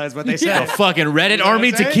 Tequila is what they The say. fucking Reddit You know Army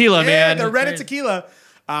what I'm saying? Tequila, Yeah, man. the Reddit Right. Tequila.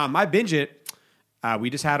 My Binge It, we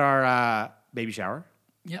just had our baby shower,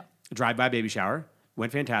 Yeah. drive-by baby shower.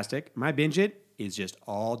 Went fantastic. My Binge It is just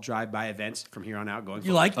all drive-by events from here on out going You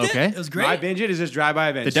forward. liked Okay. it? It was great. My Binge It is just drive-by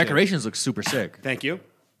events. The decorations look super sick. Thank you.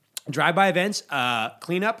 Drive-by events,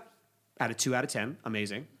 cleanup at a 2 out of 10.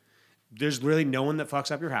 Amazing. There's really no one that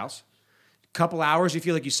fucks up your house. Couple hours, you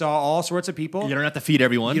feel like you saw all sorts of people. You don't have to feed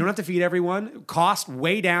everyone. You don't have to feed everyone. Cost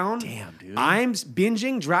way down. Damn, dude. I'm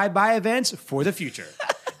binging drive-by events for the future.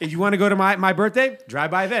 If you want to go to my birthday,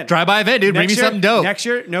 drive-by event. Drive-by event, dude. Bring me Next year- something dope. Next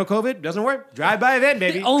year, no COVID, doesn't work. Drive-by event,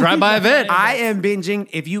 baby. Only Drive-by event. I am binging.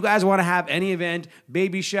 If you guys want to have any event,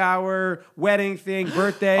 baby shower, wedding thing,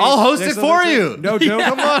 birthday, I'll host there's it for something you. too. No joke.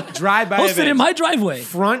 Come on. Drive-by Hosted event. in my driveway.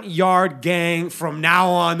 Front yard gang from now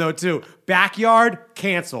on, though, too. Backyard,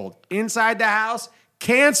 canceled. Inside the house,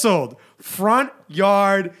 canceled. Front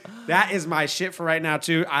yard, that is my shit for right now,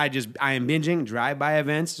 too. I am binging drive-by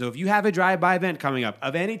events. So if you have a drive-by event coming up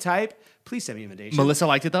of any type, please send me an invitation. Melissa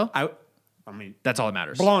liked it, though? I mean, That's all that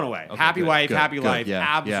matters. blown away. Okay, Happy good, wife, good, happy good. life. Yeah,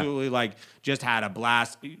 Absolutely, like, just had a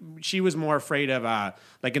blast. She was more afraid of,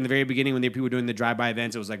 like, in the very beginning when people were doing the drive-by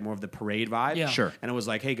events, it was like more of the parade vibe. Yeah. Sure. And it was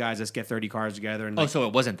like, hey, guys, let's get 30 cars together. And Oh, like, so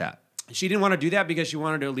it wasn't that. she didn't want to do that because she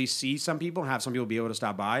wanted to at least see some people and have some people be able to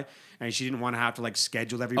stop by. And she didn't want to have to, like,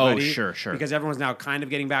 schedule everybody. sure. Because everyone's now kind of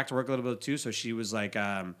getting back to work a little bit, too. So she was like,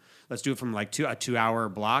 let's do it from, like, a 2-hour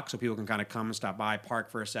block so people can kind of come and stop by, park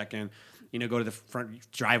for a second, go to the front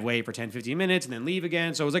driveway for 10, 15 minutes and then leave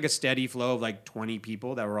again. So it was like a steady flow of like 20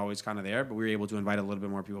 people that were always kind of there, but we were able to invite a little bit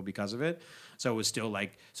more people because of it. So it was still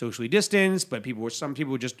like socially distanced, but some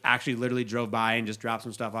people just actually literally drove by and just dropped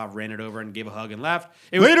some stuff off, ran it over and gave a hug and left.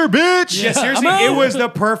 Later, bitch! Yeah, seriously, I'm out. it was the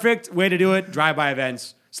perfect way to do it. Drive-by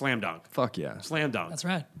events, slam dunk. Fuck yeah. Slam dunk. That's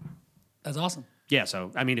right. That's awesome. Yeah,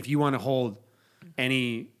 so, I mean, if you want to hold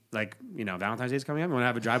any, like, Valentine's Day is coming up, you want to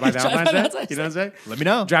have a drive-by Valentine's Day? Valentine's You know what I'm saying? Let me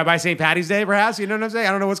know. Drive-by St. Patty's Day, perhaps? You know what I'm saying?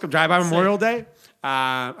 I don't know what's coming. Drive-by Memorial Day? All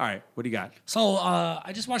right, what do you got? So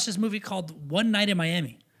I just watched this movie called One Night in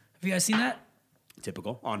Miami. Have you guys seen that?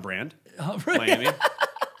 Typical, on brand. Oh, right. Miami.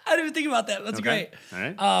 I didn't didn't even think about that. That's great. All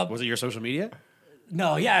right. Was it your social media?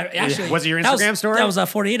 No, yeah, actually. Was it your Instagram story? That was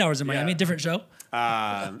 48 Hours in Miami, different show.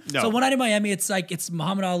 No. So one night in Miami, it's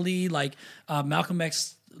Muhammad Ali, like Malcolm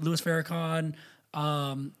X, Louis Farrakhan,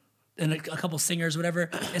 and a couple singers, whatever.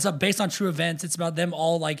 It's based on true events. It's about them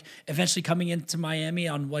all like eventually coming into Miami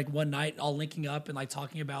on like one night, all linking up and like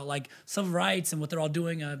talking about like civil rights and what they're all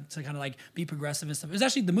doing to kind of like be progressive and stuff. It was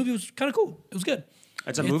actually, the movie was kind of cool. It was good.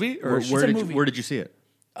 It's a movie? Or Where did you see it?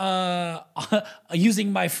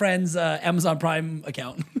 Using my friend's Amazon Prime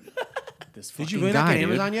account. Did you really not get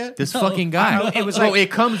Amazon yet? This fucking guy. It was Bro, it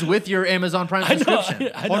comes with your Amazon Prime subscription.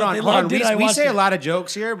 Hold on. We say a lot of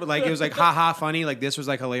jokes here, but like it was like haha funny. Like this was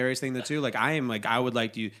like hilarious thing too. Like I would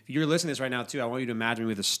like to. If you're listening to this right now too, I want you to imagine me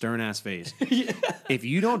with a stern ass face. If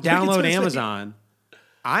you don't download Amazon,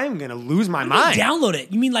 I am gonna lose my mind. Download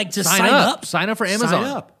it. You mean like just Sign up. Sign up for Amazon. Sign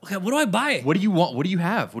up. Okay, what do I buy? What do you want? What do you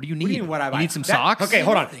have? What do you need? What do you mean what I buy? You need some socks? Okay,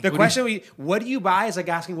 hold on. The question what do you buy is like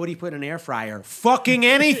asking what do you put in an air fryer? Fucking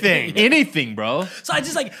anything. Anything, bro. So I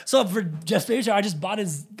just for Jeff Bezos, I just bought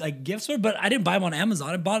his like gifts for it, but I didn't buy them on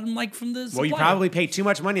Amazon. I bought them like from the supplier. Well, you probably paid too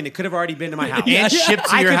much money and it could have already been to my house. And shipped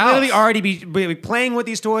to your I could house. literally already be playing with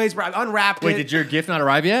these toys, unwrapped Wait, it. did your gift not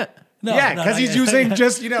arrive yet? No, Yeah, because he's using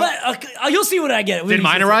just, But you'll see when I get it. Did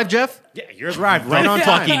mine arrive, Jeff? Yeah, yours arrived right on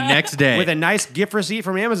time. Fucking next day. With a nice gift receipt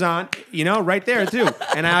from Amazon, right there too.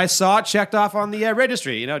 And I saw it checked off on the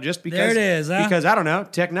registry, just because. There it is, huh? Because, I don't know,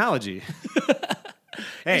 technology.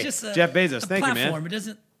 Hey, It's just Jeff Bezos, thank you, man.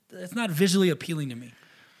 It's not visually appealing to me.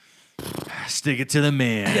 Stick it to the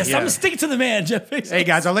man. Yes, I'm gonna stick it to the man, Jeff Bezos. Hey,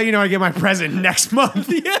 guys, I'll let you know I get my present next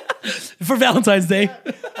month. For Valentine's Day.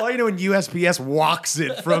 I'll let you know when USPS walks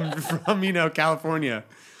it from California.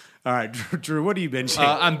 All right, Drew, what are you binging?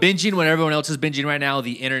 I'm binging what everyone else is binging right now.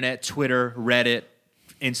 The internet, Twitter, Reddit,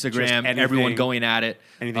 Instagram, everyone going at it.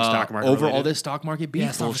 Anything stock market over related. all this stock market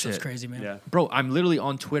beef Stock bullshit. market's crazy, man. Yeah. Bro, I'm literally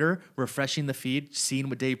on Twitter refreshing the feed, seeing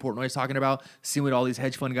what Dave Portnoy's talking about, seeing what all these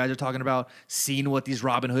hedge fund guys are talking about, seeing what these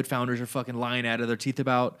Robinhood founders are fucking lying out of their teeth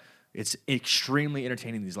about. It's extremely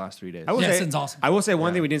entertaining these last 3 days. It's awesome. I will say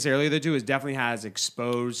one thing we didn't say earlier though too is definitely has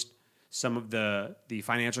exposed some of the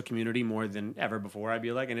financial community more than ever before, I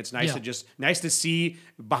feel like. And it's nice to see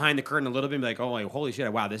behind the curtain a little bit and be like, oh, like, holy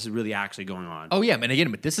shit, wow, this is really actually going on. Oh, yeah, man.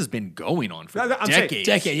 Again, but this has been going on for decades.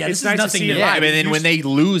 Yeah, It's this nice is to nothing see new. it. Yeah, but then when they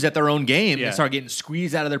lose at their own game Yeah. and start getting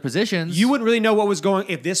squeezed out of their positions. You wouldn't really know what was going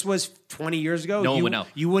if this was 20 years ago. No one would know.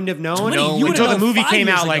 You wouldn't have known 20, you would until have the known movie 5 came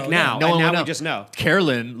years out like ago, now. yeah. No and one now would know. we just know.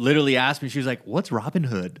 Carolyn literally asked me, she was like, what's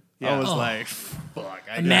Robinhood? Yeah. I was Oh. like, fuck.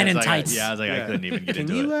 A man in tights. I was like, I couldn't even get Can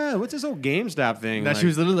into you, it. what's this whole GameStop thing? Now she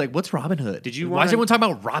was literally like, what's Robinhood? Did you Why wanna- is everyone talking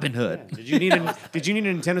about Robinhood? Did you need a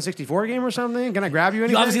Nintendo 64 game or something? Can I grab you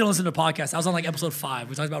anything? You obviously don't listen to podcasts. I was on like episode 5.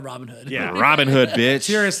 We talked about Robin Hood. Yeah. Robinhood, bitch.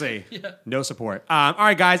 Seriously. No support. All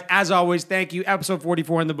right, guys. As always, thank you. Episode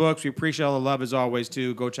 44 in the books. We appreciate all the love as always,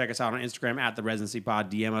 too. Go check us out on Instagram at The Residency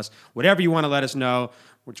Pod. DM us. Whatever you want to let us know.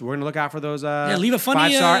 Which we're going to look out for those leave a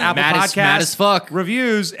funny, 5-star Apple mad Podcast as fuck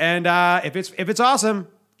reviews. And if it's awesome,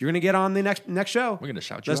 you're going to get on the next show. We're going to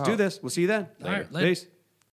shout you Let's out. do this. We'll see you then. All right, Peace.